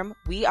platform,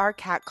 We Are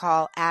Cat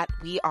Call, at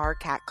We Are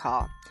Cat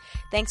Call.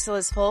 Thanks to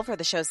Liz Full for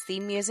the show's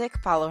theme music.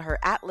 Follow her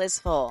at Liz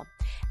Full.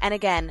 And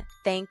again,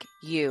 thank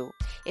you.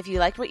 If you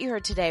liked what you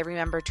heard today,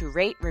 remember to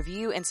rate,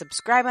 review, and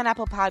subscribe on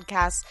Apple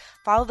Podcasts.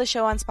 Follow the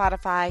show on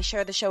Spotify,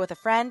 share the show with a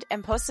friend,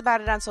 and post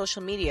about it on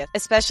social media,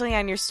 especially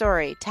on your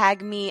story.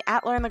 Tag me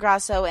at Lauren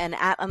LaGrasso and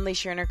at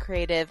Unleash Your Inner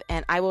Creative,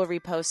 and I will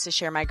repost to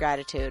share my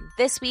gratitude.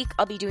 This week,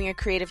 I'll be doing a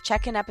creative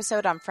check-in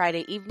episode on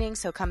Friday evening,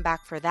 so come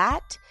back for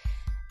that.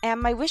 And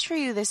my wish for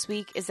you this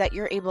week is that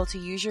you're able to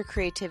use your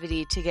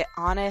creativity to get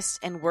honest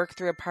and work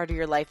through a part of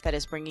your life that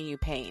is bringing you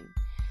pain.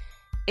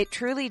 It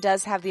truly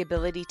does have the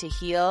ability to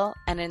heal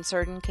and in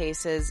certain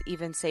cases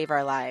even save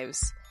our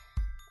lives.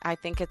 I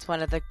think it's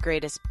one of the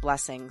greatest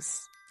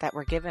blessings that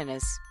we're given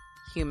as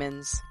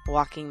humans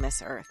walking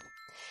this earth.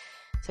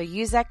 So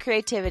use that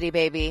creativity,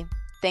 baby.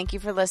 Thank you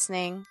for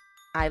listening.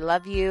 I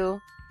love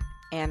you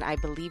and I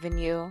believe in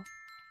you,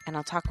 and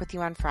I'll talk with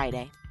you on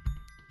Friday.